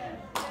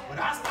 but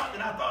I stopped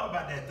and I thought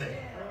about that thing.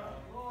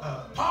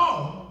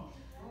 Paul,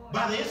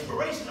 by the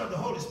inspiration of the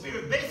Holy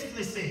Spirit,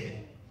 basically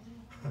said,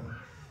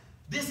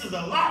 this is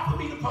a lot for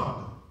me to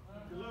ponder.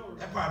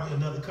 That's probably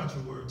another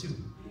country word too.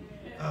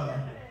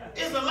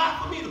 It's a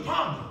lot for me to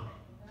ponder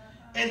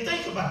and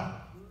think about.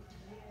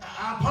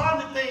 I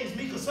ponder things,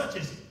 Mika, such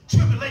as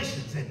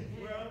tribulations and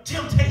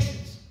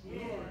temptations,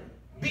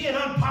 being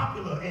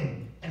unpopular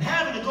and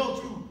having to go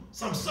through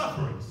some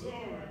sufferings.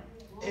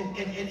 And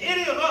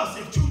any of us,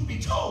 if truth be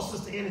told,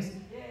 Sister Ennis,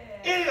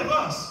 any of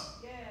us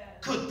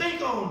could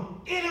think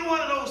on any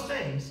one of those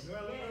things,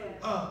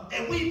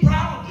 and we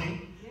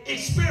probably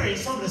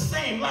experience some of the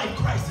same life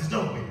crisis,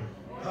 don't we?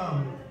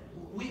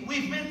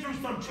 We've been through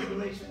some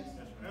tribulations.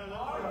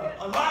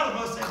 A lot of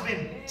us have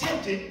been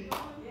tempted.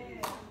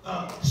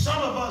 Some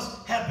of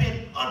us have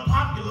been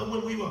unpopular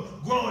when we were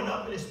growing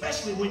up, and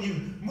especially when you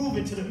move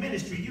into the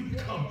ministry, you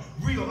become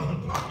real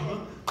unpopular.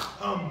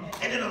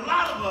 And then a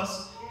lot of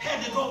us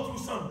had to go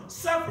through some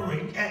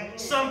suffering at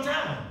some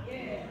time.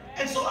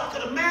 And so I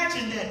could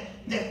imagine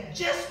that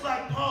just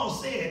like Paul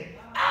said,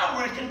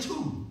 I reckon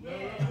too,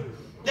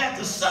 that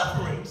the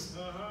sufferings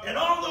and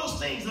all those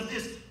things of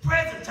this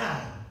present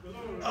time,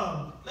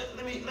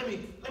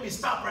 let me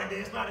stop right there.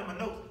 It's not in my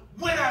notes.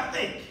 When I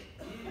think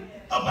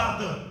about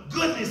the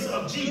goodness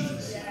of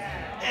Jesus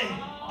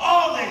and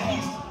all that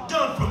he's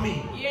done for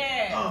me,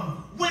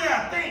 when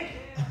I think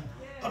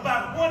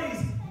about what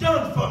he's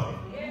done for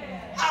me,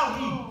 how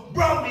he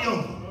brought me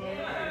over,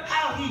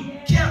 how he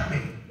kept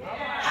me,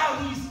 how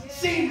he's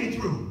seen me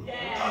through.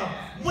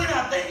 When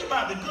I think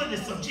about the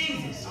goodness of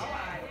Jesus,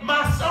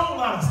 my soul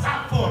ought to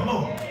stop for a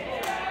moment,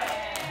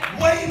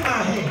 wave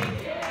my hand,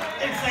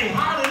 and say,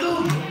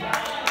 hallelujah.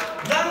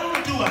 Not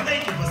only do I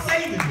thank you for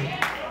saving me,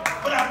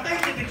 but I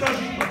thank you because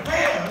you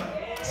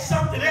prepared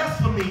something else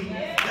for me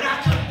that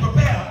I couldn't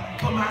prepare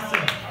for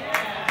myself.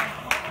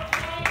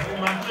 Oh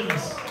my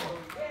goodness.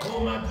 Oh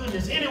my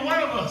goodness. Any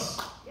one of us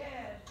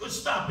could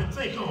stop and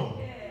think on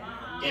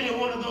any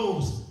one of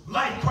those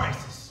life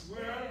crises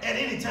at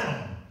any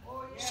time.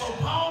 So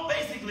Paul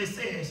basically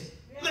says,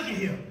 look at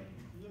here.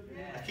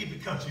 I keep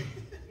it country.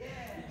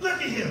 Look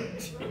at here.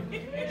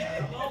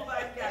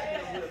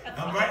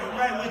 I'm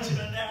right with you.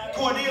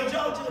 Cordell,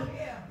 Georgia.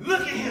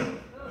 Look at him.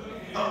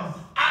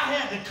 I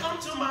had to come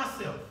to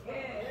myself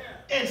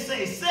and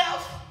say,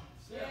 self,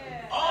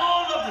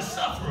 all of the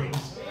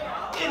sufferings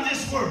in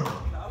this world,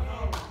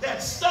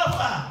 that stuff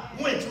I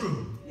went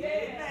through,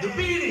 the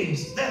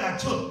beatings that I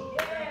took,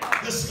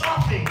 the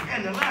scoffing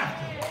and the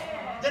laughter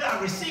that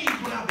I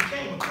received when I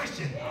became a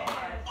Christian,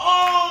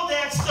 all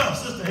that stuff,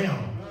 Sister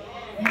Helm,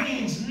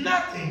 means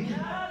nothing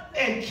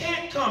and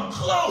can't come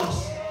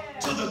close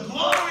to the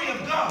glory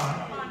of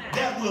God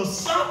that will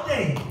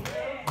someday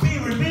be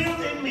revealed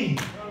in me.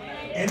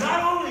 And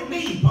not only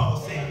me, Paul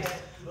says,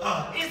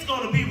 it's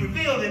going to be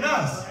revealed in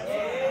us.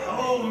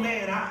 Oh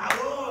man, I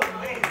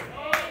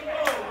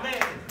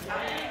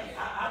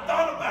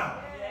thought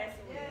about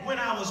when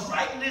I was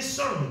writing this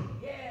sermon,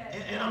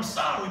 and I'm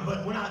sorry,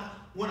 but when I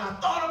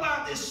thought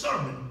about this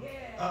sermon,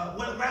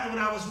 when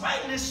I was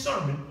writing this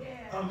sermon,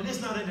 and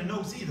it's not in the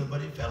notes either,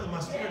 but it fell in my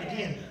spirit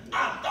again.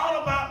 I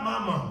thought about my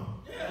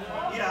mom.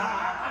 Yeah,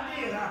 I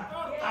did.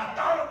 I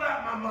thought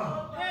about my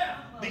mom.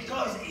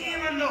 Because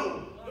even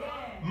though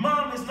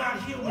mom is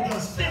not here with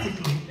us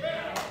physically,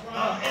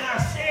 and I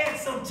shed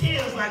some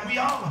tears like we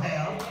all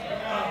have,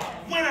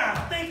 when I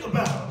think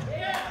about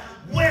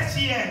where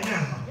she at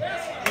now,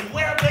 and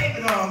where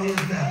baby doll is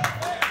now,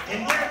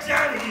 and where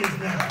Johnny is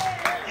now,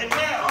 and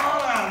where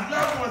all our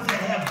loved ones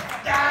that have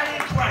died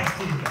in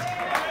Christ is,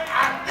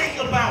 I think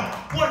about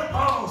what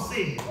Paul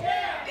said.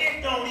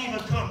 It don't even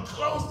come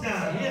close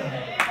down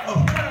here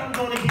of what I'm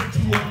going to get to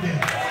up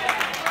there.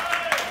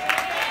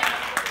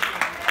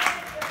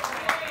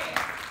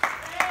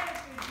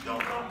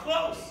 Don't come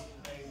close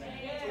to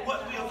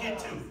what we'll get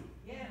to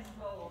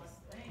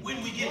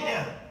when we get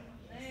there.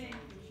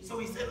 So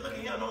he said, look at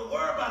here, don't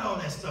worry about all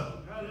that stuff.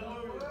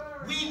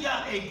 We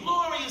got a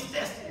glorious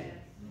destiny.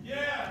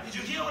 Did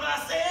you hear what I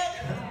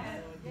said?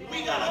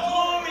 We got a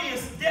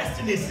glorious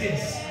destiny,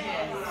 sis.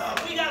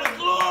 We got a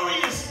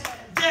glorious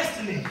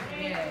destiny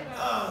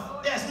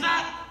that's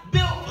not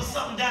built for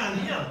something down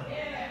here,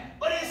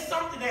 but it's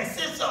something that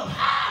sits up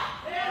high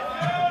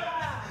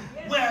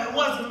where it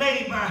wasn't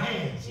made by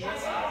hands.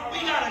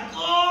 We got a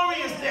glorious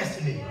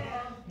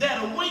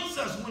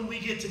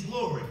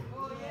glory.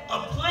 A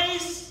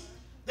place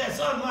that's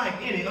unlike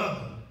any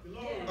other.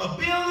 A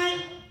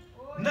building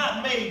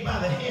not made by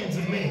the hands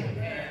of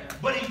men,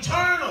 but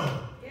eternal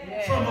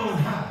from on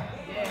high.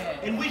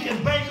 And we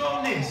can bank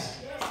on this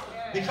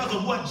because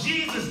of what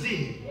Jesus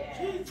did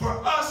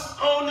for us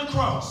on the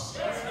cross.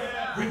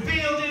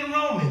 Revealed in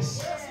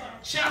Romans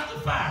chapter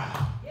 5,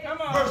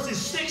 verses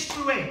 6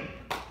 through 8.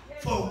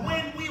 For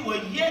when we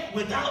were yet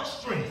without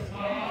strength,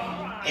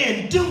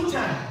 in due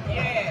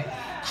time,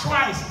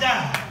 Christ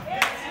died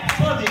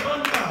for the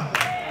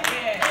ungodly.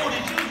 Oh,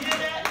 did you hear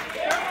that?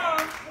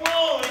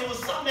 Whoa, it was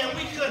something that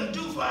we couldn't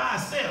do for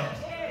ourselves.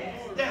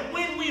 That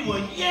when we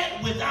were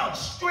yet without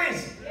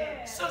strength,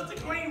 Sister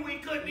Green, we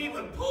couldn't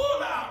even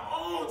pull our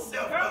own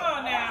self up. Come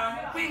on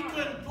now. We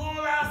couldn't pull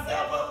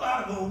ourselves up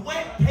out of a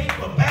wet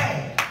paper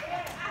bag.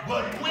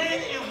 But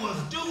when it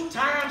was due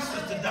time,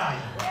 Sister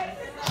Daya,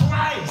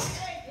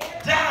 Christ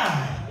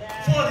died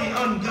for the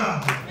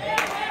ungodly.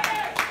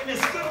 And the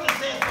scripture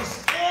says, for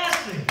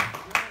scarcely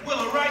will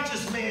a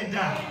righteous man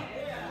die.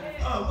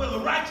 Will a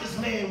righteous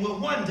man, will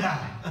one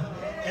die?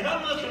 And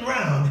I'm looking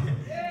around,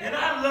 and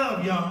I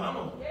love y'all. I'm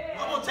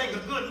going to take a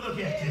good look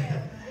at you,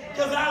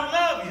 because I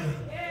love you.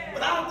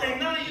 But I don't think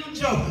none of you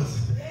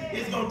jokers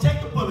is going to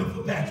take a bullet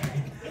for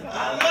Patrick.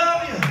 I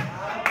love you.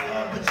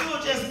 But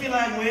you'll just be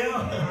like,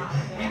 well,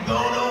 you're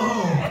going on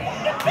home.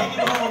 Take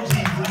it home,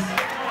 Jesus.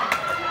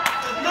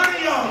 None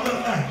of y'all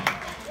look like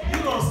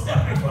you're going to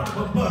step in front of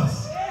a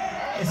bus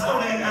and so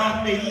that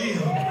I may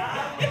live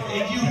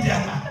and you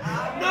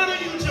die. None of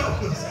you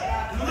jokers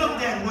look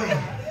that way.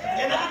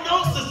 And I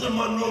know, Sister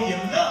Monroe, you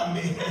love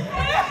me,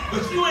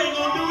 but you ain't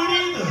going to do it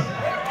either.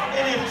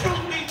 And if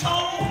truth be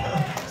told,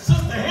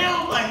 Sister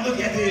Helm might look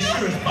at the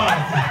insurance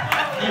policy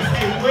and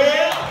say,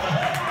 well,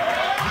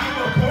 you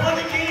were born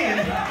again,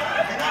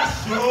 and I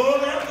sure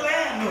am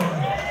glad, Lord.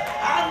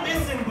 I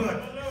miss him, but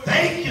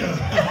thank you.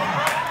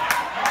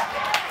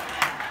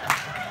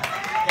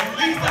 At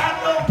least I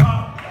know,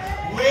 Pop,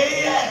 where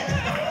you at?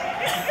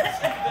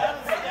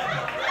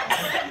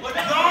 But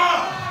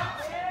God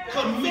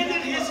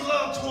commended his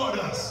love toward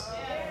us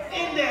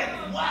in that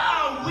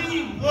while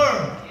we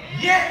were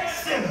yet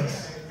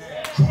sinners,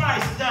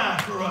 Christ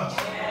died for us.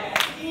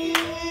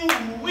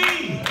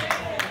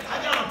 I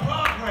got a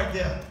problem right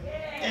there.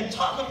 And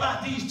talk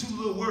about these two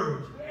little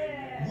words.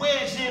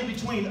 Wedged in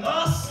between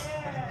us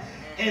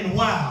and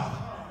wow.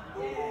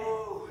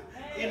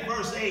 In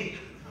verse 8.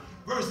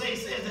 Verse 8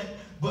 says that,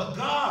 but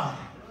God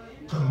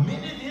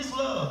commended his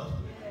love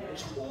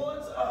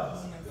towards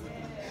us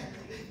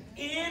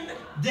in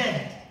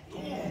that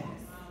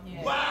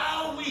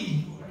while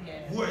we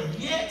were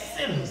yet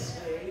sinners,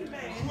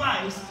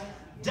 Christ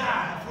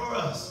died for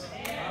us.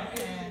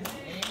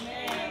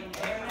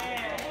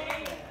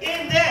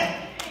 In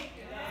that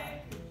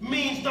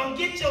means don't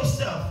get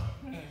yourself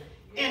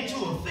into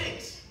a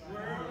fix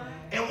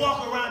and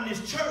walk around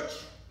this church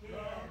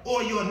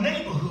or your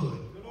neighborhood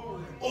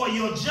or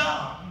your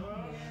job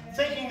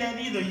thinking that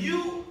either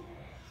you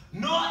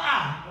nor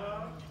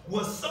I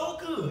was so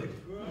good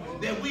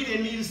that we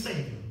didn't need a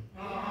Savior.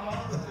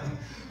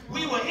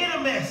 We were in a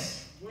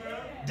mess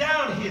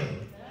down here,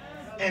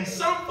 and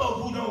some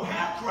folk who don't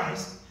have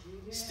Christ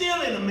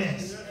still in a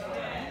mess.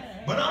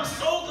 But I'm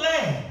so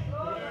glad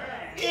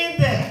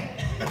in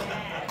that.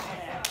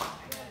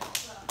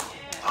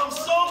 I'm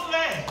so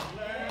glad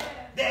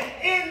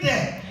that in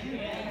that,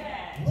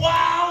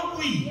 while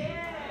we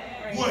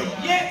were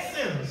yet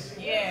sinners,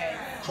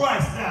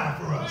 Christ died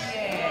for us.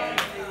 Yeah.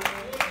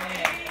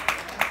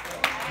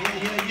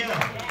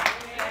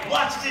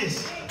 Watch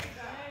this.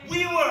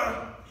 We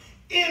were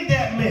in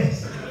that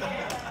mess.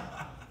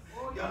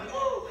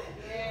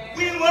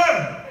 We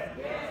were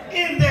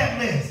in that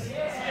mess.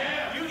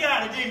 You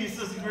got it, didn't you,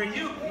 Sister Green?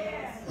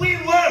 We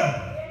were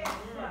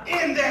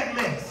in that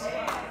mess.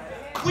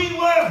 We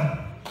were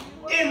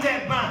in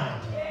that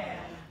bind.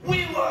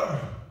 We were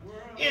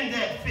in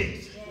that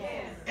fix.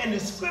 And the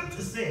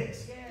scripture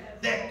says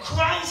that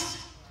Christ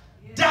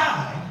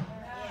died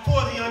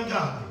for the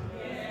ungodly.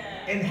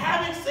 And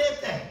having said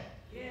that,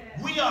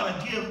 we ought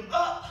to give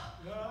up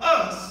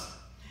us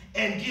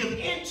and give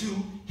into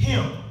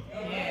him.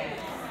 Amen.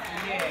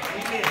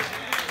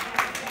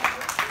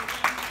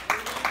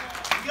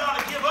 We ought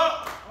to give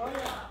up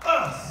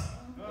us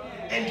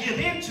and give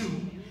into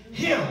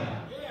him,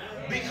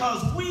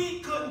 because we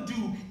couldn't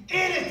do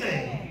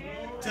anything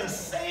to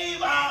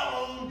save our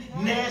own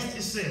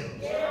nasty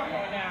selves.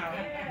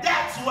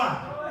 That's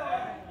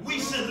why we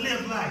should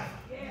live life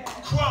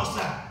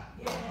cross-eyed.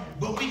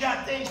 But we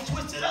got things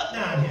twisted up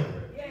down here,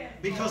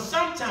 because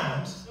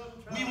sometimes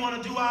we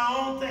want to do our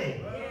own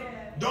thing.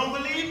 Don't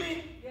believe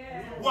me?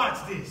 Watch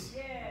this.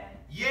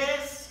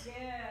 Yes,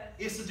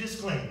 it's a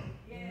disclaimer.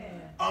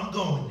 I'm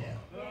going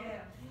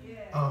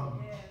now.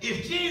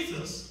 If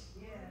Jesus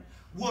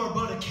were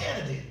but a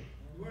candidate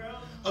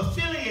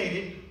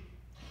affiliated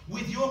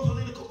with your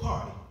political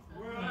party,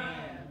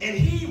 and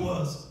he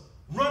was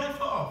running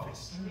for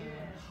office,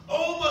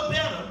 oh, but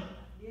better,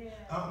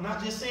 I'm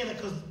not just saying it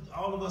because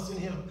all of us in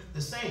here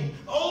the same,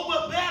 oh,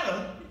 but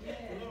better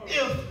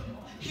if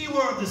he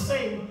were of the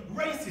same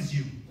race as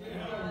you.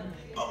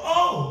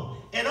 Oh,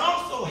 and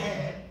also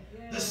had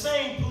the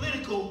same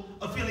political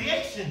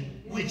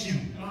affiliation with you.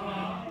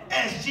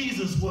 As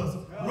Jesus was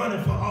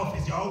running for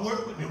office. Y'all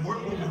work with me,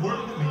 work with me,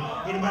 work with me.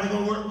 Anybody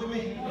gonna work with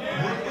me?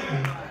 Work with me.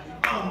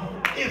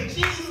 If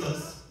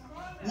Jesus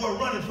were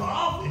running for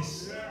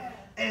office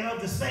and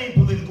of the same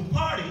political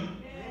party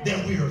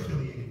that we are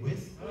affiliated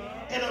with,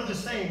 and of the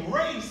same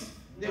race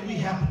that we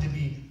happen to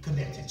be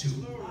connected to,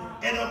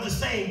 and of the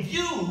same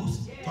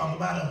views, talking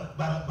about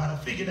a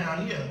figure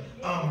down here,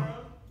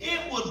 it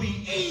would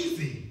be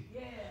easy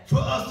for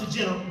us to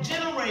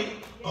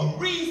generate a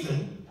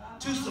reason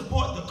to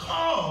support the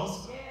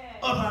cause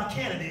of our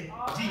candidate,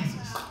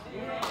 Jesus.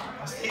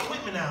 Now, stay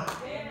with me now.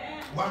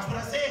 Watch what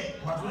I said.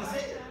 Watch what I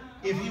said.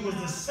 If he was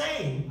the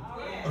same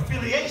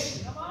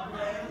affiliation,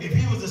 if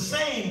he was the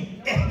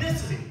same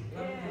ethnicity,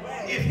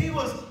 if he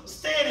was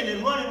standing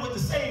and running with the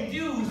same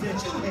views that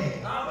you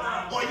had,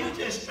 or you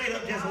just straight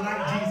up just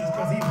like Jesus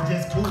because he was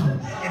just cool and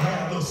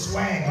had a little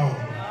swag on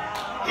him,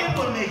 it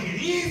would make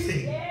it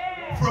easy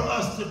for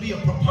us to be a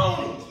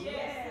proponent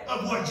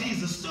of what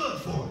Jesus stood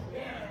for.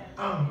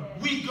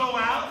 We go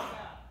out,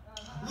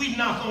 we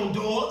knock on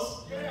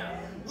doors,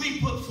 we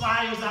put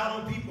flyers out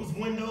on people's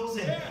windows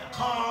and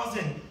cars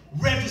and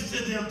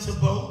register them to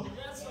vote.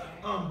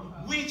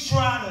 We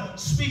try to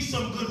speak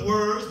some good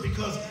words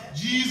because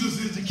Jesus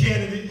is the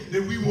candidate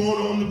that we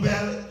want on the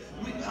ballot.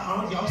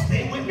 Y'all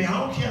stay with me, I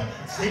don't care,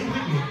 stay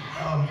with me.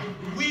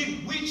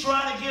 We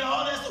try to get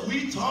all that stuff.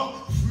 We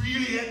talk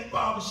freely at the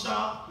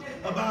barbershop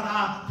about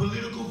our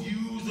political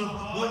views of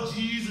what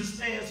Jesus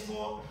stands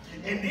for.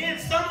 And then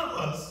some of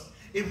us,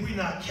 if we're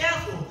not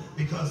careful,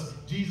 because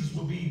Jesus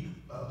will be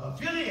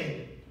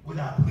affiliated with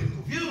our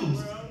political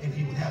views, and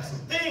he would have some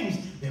things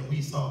that we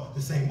saw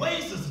the same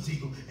way, Sister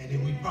Tico, and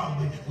then we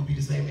probably would be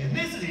the same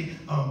ethnicity.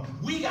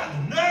 We got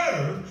the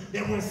nerve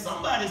that when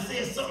somebody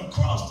says something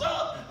crossed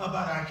up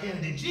about our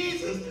candidate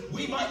Jesus,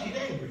 we might get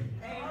angry.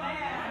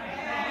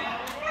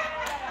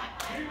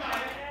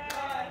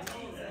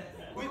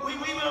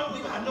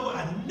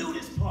 I knew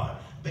this part,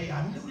 babe.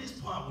 I knew this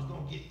part was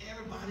gonna get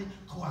everybody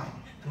quiet.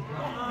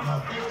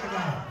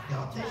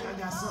 Y'all think I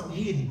got something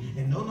hidden.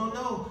 And no.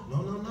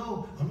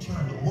 I'm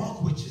trying to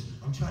walk with you.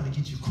 I'm trying to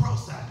get you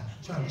cross-eyed.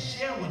 Trying to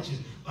share with you.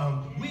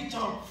 We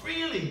talk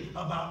freely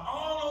about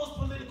all those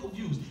political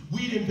views.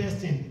 We'd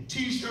invest in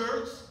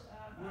t-shirts,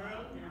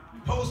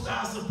 post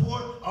our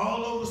support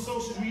all over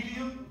social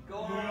media. Go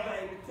on,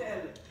 baby, tell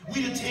it.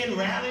 We'd attend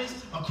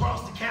rallies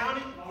across the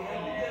county.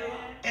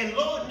 And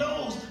Lord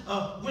knows,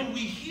 when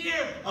we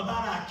hear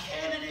about our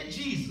candidate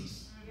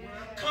Jesus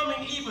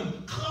coming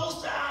even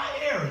close to our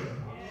area,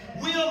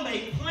 we'll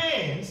make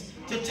plans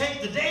to take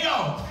the day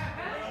off,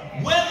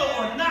 whether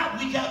or not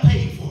we got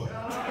paid for it.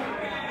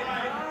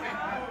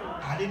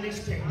 I didn't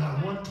expect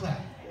not one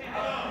clap,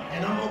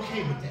 and I'm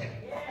okay with that.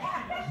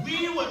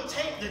 We would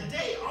take the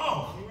day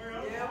off,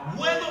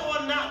 whether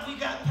or not we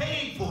got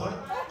paid for it,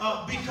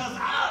 because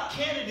our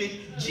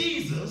candidate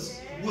Jesus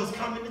was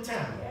coming to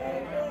town.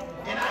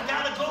 And I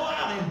gotta go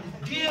out and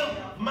give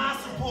my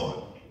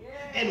support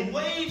and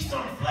wave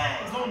some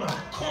flags on the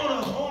corner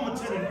of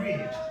Homerton and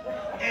Ridge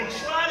and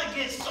try to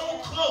get so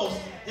close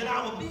that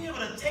I would be able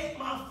to take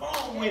my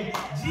phone when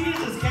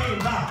Jesus came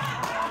by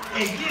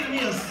and give me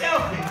a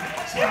selfie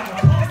so I can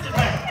post it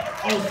back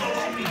on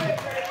social media.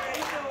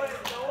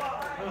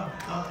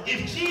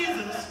 If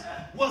Jesus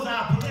was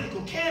our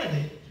political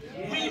candidate,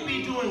 we'd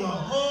be doing a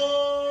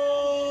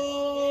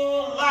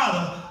whole lot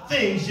of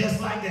things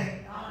just like that.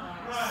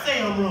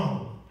 Say I'm wrong.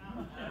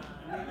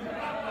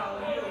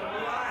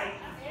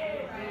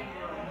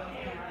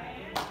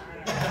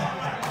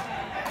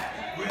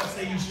 Well,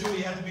 say you sure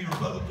you have to be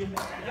Republican?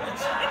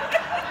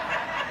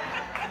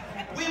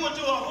 We would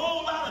do a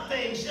whole lot of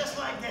things just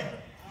like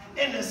that.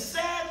 And the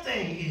sad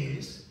thing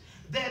is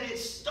that it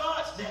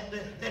starts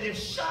that if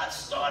shots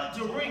started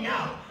to ring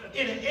out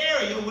in an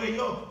area where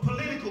your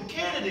political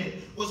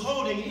candidate was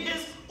holding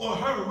his or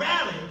her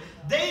rally,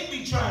 they'd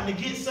be trying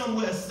to get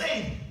somewhere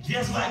safe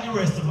just like the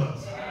rest of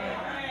us.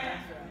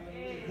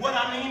 What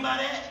I mean by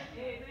that?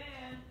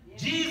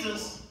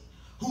 Jesus,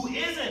 who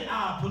isn't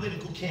our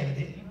political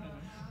candidate,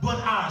 but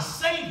our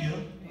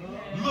Savior,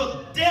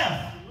 looked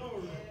death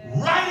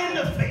right in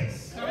the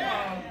face,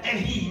 and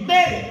he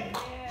met it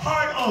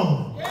heart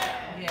on.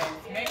 Yes,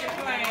 make it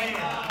plain.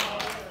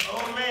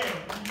 Oh man,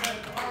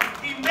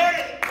 he met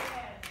it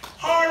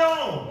heart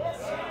on.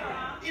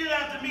 He didn't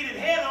have to meet it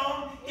head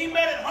on. He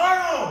met it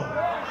heart on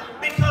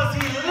because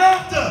he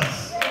loved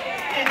us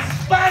in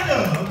spite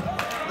of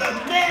the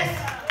mess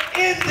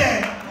in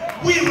that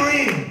we were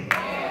in.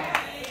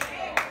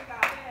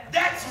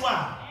 That's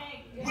why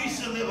we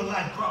should live a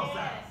life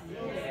cross-eyed.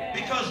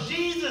 Because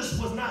Jesus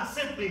was not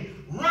simply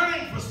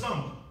running for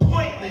some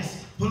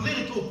pointless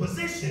political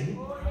position.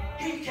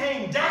 He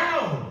came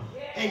down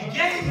and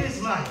gave his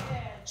life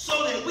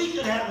so that we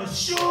could have a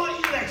sure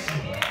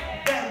election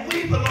that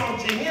we belong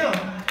to him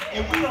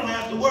and we don't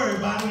have to worry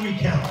about a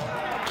recount.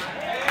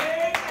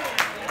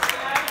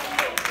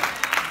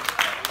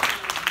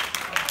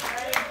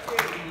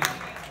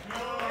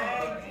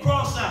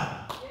 Cross-eyed.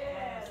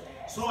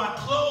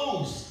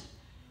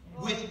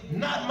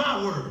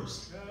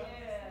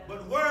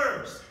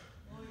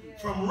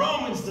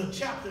 Romans, the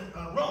chapter,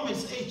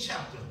 Romans 8th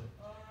chapter.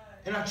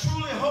 And I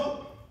truly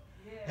hope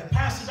that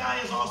Pastor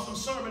Diane's awesome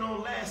sermon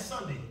on last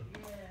Sunday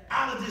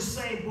out of this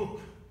same book.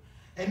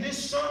 And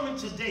this sermon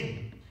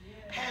today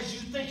has you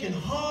thinking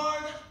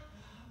hard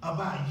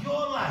about your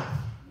life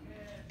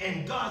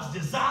and God's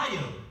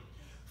desire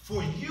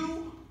for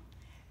you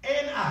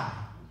and I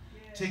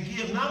to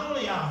give not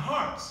only our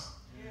hearts,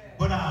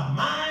 but our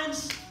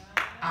minds,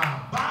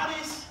 our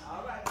bodies,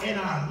 and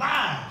our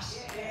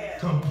lives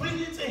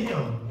completely to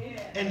Him,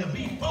 and to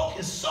be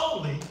focused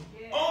solely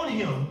on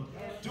Him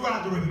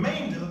throughout the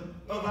remainder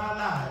of our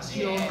lives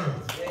here on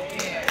earth.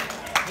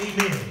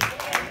 Amen.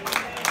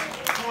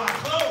 So I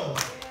close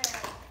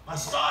by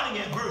starting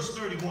at verse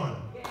 31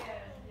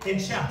 in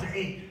chapter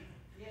 8.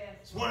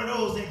 It's one of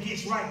those that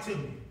gets right to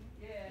me.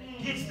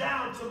 Gets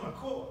down to my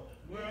core.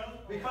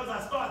 Because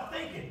I start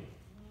thinking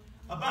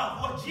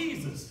about what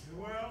Jesus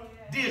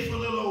did for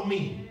little old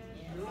me.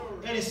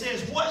 And it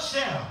says, what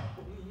shall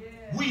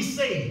we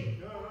say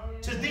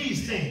to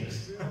these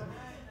things?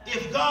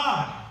 If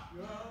God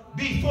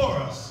be for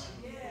us,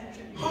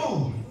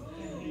 who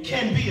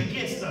can be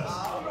against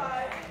us?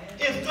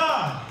 If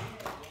God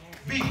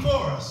be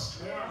for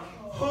us,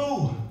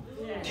 who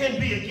can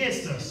be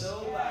against us?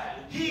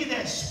 He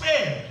that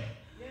spared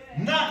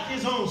not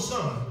his own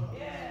son,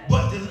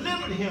 but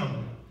delivered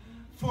him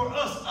for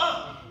us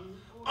up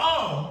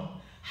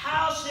all,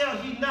 how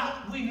shall we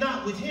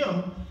not with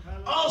him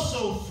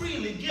also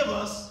freely give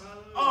us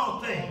all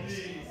things?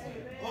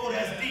 Oh,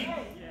 that's deep.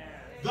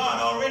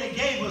 God already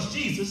gave us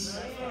Jesus.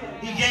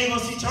 He gave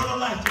us eternal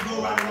life to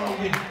go right along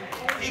with it.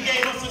 He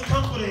gave us a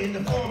comforter in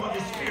the form of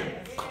His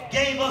Spirit.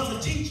 Gave us a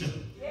teacher.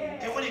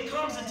 And when it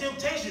comes to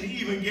temptation,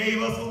 He even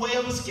gave us a way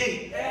of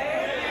escape.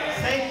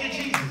 Thank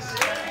you, Jesus.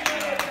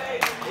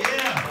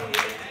 Yeah.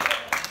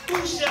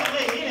 Who shall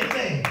lay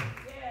anything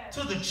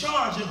to the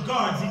charge of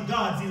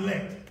God's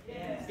elect?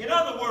 In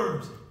other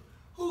words,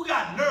 who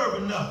got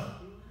nerve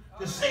enough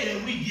to say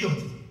that we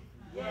guilty?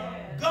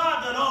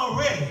 God done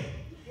already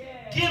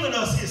given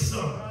us His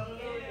Son,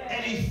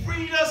 and He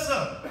freed us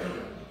up.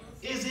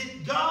 Is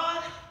it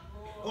God,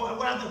 or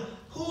rather,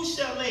 who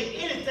shall lay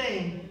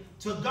anything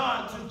to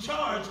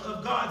charge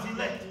of God's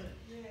elect?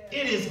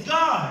 It is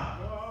God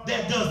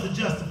that does the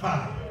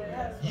justifying.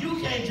 You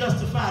can't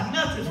justify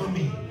nothing for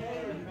me.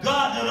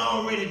 God done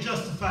already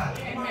justified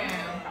it.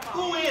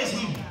 Who is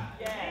He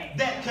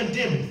that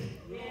condemneth?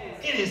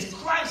 It is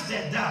Christ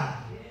that died,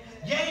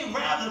 yea,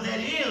 rather that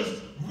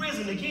is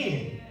risen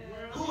again,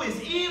 who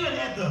is even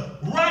at the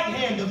right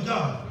hand of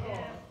God,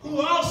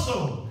 who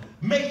also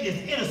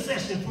maketh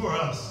intercession for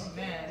us.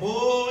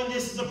 Oh, and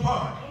this is the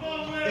part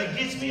that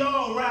gets me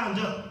all wound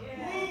up,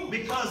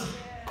 because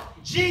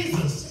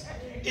Jesus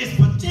is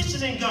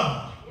petitioning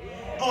God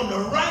on the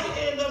right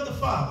hand of the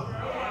Father.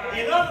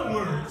 In other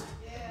words,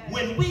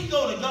 when we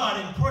go to God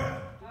in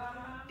prayer,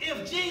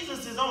 if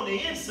Jesus is on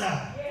the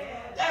inside,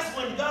 that's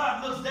when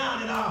God looks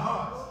down at our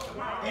hearts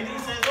and He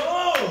says,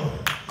 oh,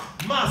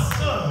 my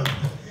son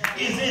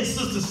is in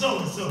sister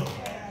so-and-so.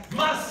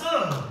 My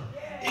son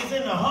is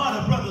in the heart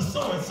of brother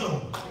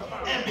so-and-so.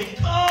 And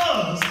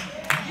because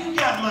you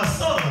got my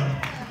son,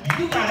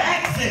 you got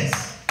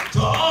access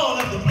to all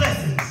of the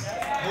blessings.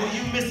 Oh,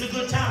 you missed a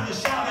good time to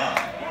shout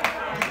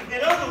out. In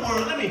other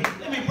words, let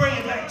me bring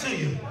it back to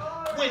you.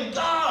 When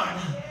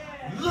God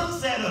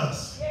looks at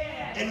us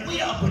and we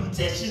are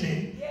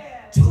petitioning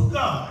to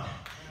God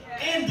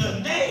in the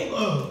name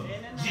of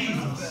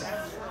Jesus,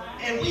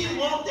 and we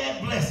want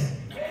that blessing,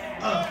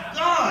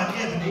 God,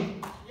 Ebony,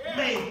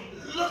 may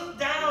look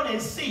down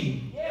and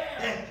see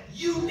that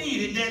you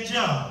needed that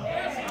job.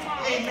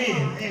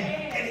 Amen.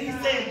 And He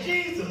said,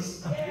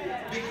 Jesus,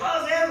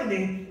 because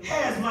Ebony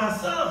has my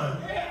son,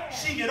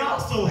 she can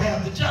also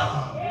have the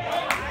job.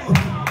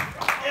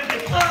 And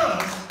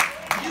because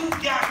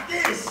you've got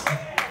this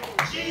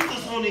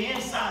Jesus on the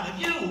inside of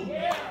you,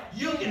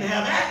 you can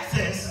have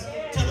access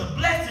to the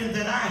blessings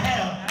that I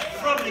have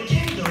from the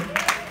kingdom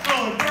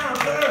going down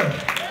to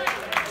earth.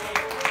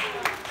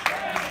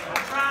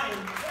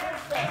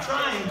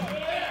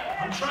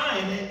 I'm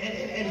trying,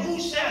 and who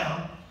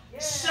shall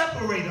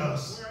separate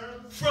us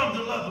from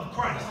the love of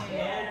Christ?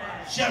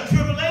 Shall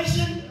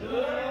tribulation?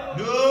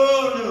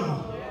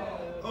 No.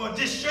 Or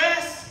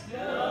distress?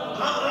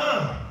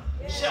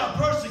 Shall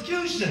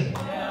persecution?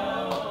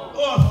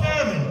 Or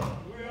famine?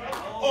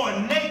 Or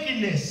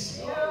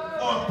nakedness?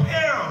 Or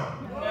peril?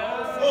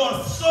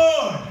 Or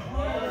sword?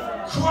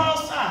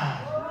 Cross-eyed?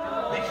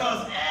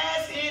 Because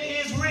as it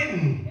is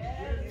written,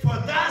 for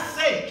thy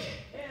sake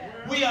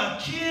we are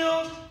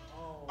killed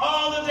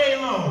all the day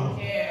long.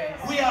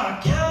 We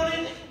are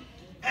counted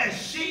as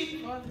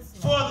sheep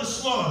for the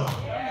slaughter.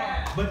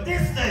 But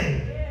this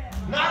thing,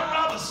 not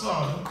Robert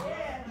Slaughter,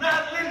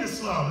 not Linda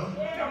Slaughter,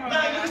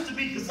 not used to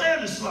be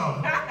Cassandra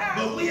Slaughter,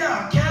 but we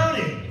are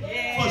counted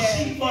for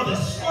sheep for the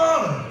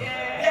slaughter.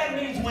 That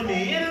means when the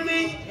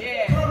enemy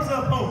comes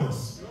up on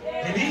us,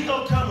 and he's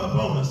going to come up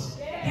on us,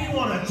 he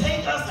want to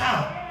take us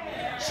out,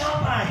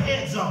 chop our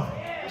heads off,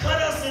 cut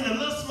us into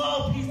little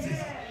small pieces.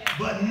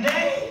 But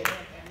nay,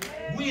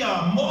 we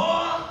are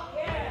more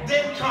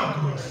than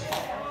conquerors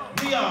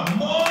We are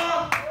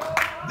more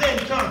than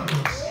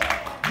conquerors.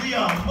 We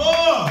are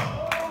more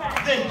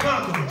than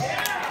conquerors.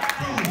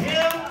 Through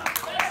him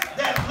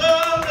that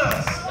loved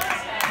us.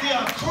 We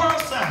are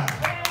cross-eyed.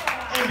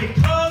 And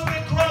because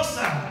we're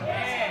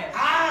cross-eyed,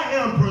 I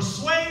am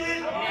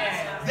persuaded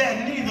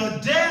that neither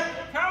death,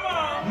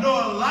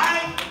 nor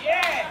life,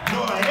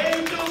 nor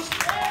angels,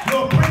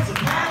 nor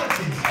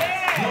principalities,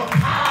 nor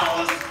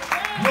powers,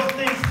 nor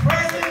things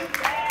present,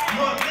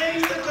 nor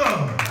things to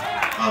come.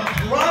 I'm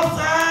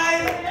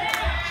cross-eyed,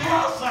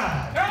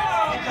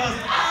 because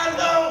I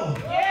know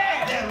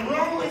that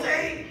Romans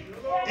 8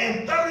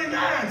 and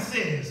 39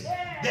 says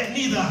that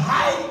neither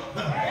height,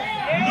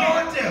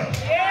 nor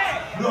depth,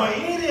 nor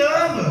any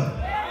other,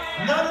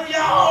 none of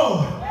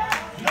y'all,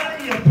 none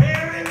of your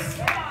parents,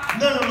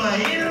 none of my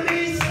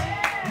enemies,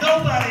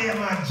 nobody at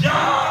my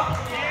job,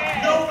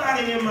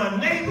 nobody in my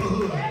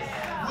neighborhood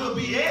will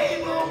be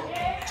able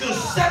to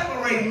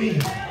separate me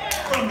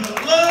from the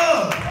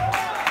love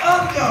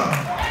of God,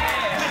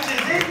 which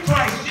is in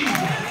Christ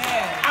Jesus,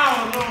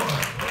 our Lord.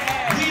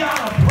 We ought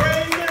to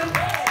praise him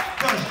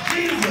because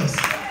Jesus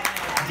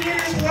did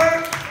his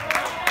work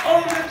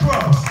on the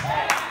cross.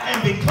 And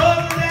because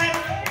of that,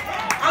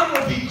 I'm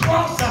going to be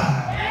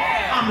cross-eyed.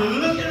 I'm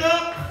looking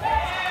up,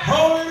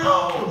 holding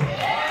on,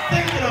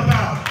 thinking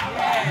about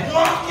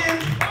walking,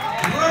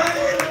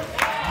 running,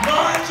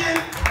 marching,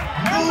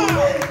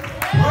 moving,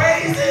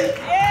 praising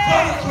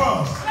for the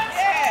cross.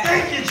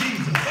 Thank you,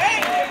 Jesus,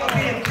 for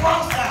being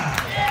cross-eyed.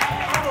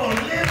 I'm going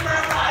to live my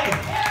life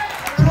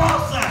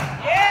cross-eyed.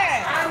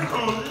 I'm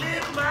going to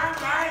live my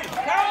life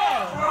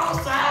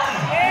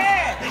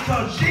cross-eyed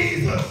because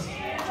Jesus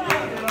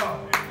paid it all.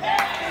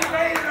 He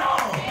paid it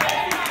all.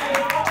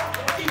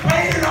 He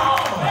paid it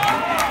all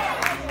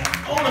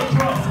on the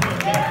cross one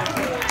day.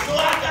 So I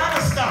got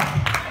to stop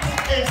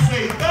and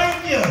say thank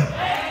you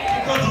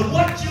because of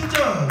what you've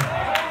done.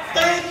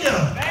 Thank you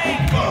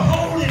for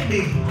holding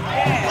me.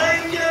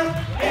 Thank you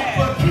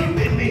for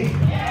keeping me.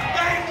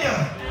 Thank you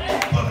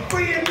for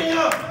freeing me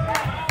up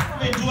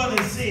from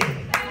indwelling sin.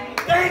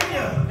 Thank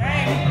you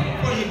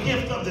for your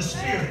gift of the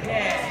Spirit.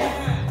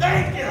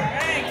 Thank you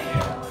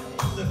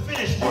for the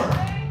finished work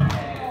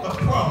of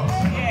cross,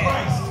 of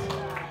Christ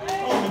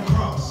on the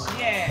cross.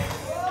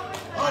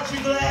 Aren't you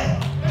glad?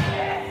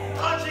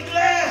 Aren't you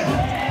glad?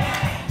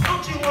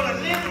 Don't you want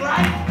to live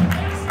life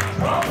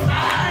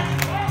cross-eyed?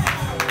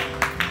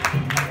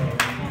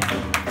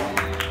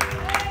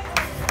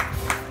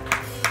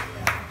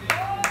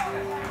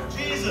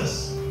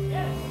 Jesus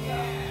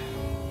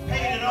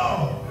paid it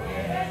all.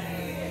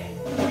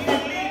 He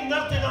didn't leave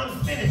nothing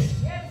unfinished,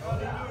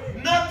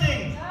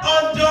 nothing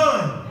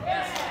undone.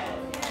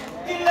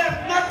 He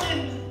left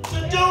nothing to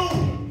do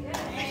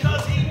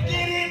because he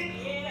did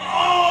it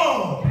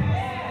all.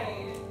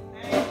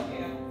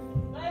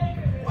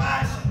 Why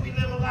should we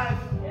live a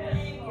life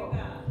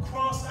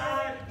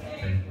cross-eyed?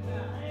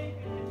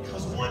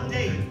 Because one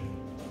day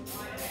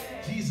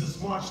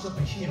Jesus marched up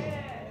a hill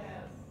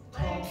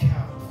called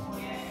Calvary.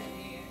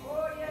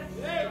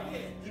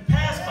 He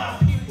passed by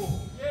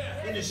people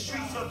in the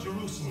streets of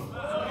Jerusalem.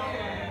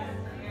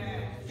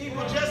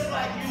 People just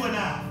like you and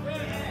I.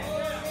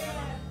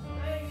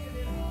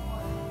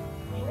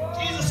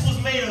 Jesus was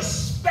made a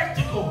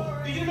spectacle.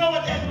 Do you know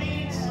what that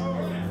means?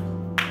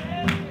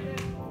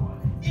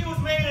 He was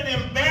made an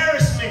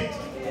embarrassment.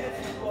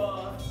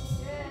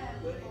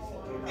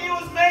 He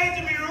was made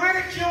to be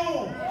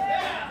ridiculed.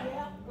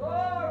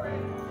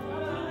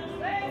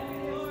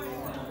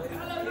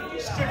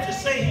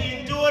 Scriptures say he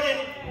endured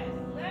it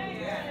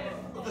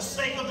for the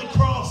sake of the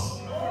cross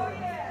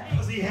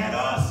because he had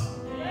us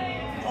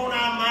on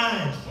our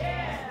minds.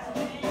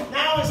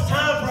 Now it's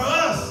time for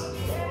us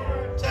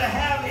to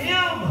have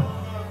him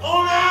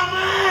on our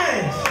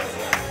minds.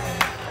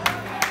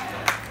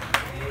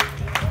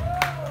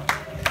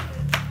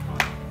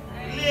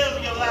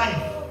 Live your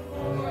life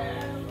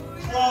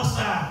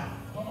cross-eyed.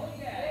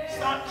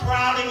 Stop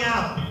crowding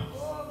out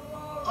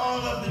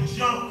all of the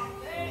junk.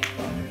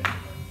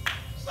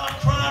 Stop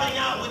crowding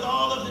out with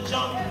all of the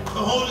junk,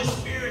 the Holy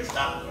Spirit.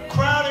 Stop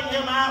crowding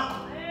him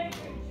out.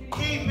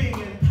 Heaping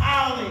and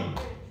piling,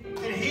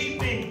 and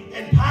heaping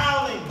and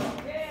piling,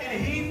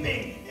 and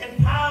heaping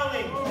and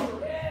piling.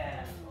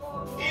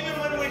 Even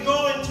when we're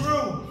going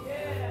through,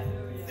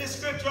 this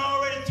scripture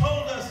already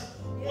told us,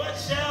 what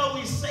shall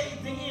we say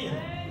then?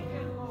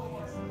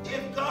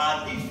 If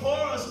God be for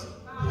us,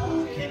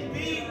 who can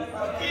be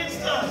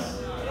against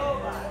us?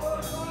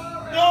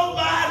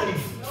 Nobody.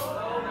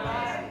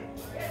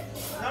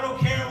 I don't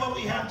care what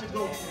we have to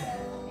go through.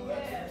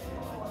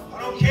 I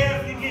don't care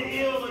if you get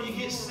ill or you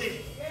get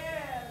sick.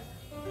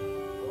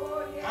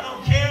 I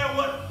don't care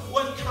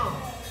what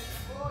comes.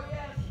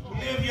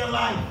 Live your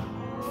life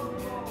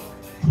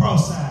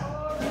cross-eyed.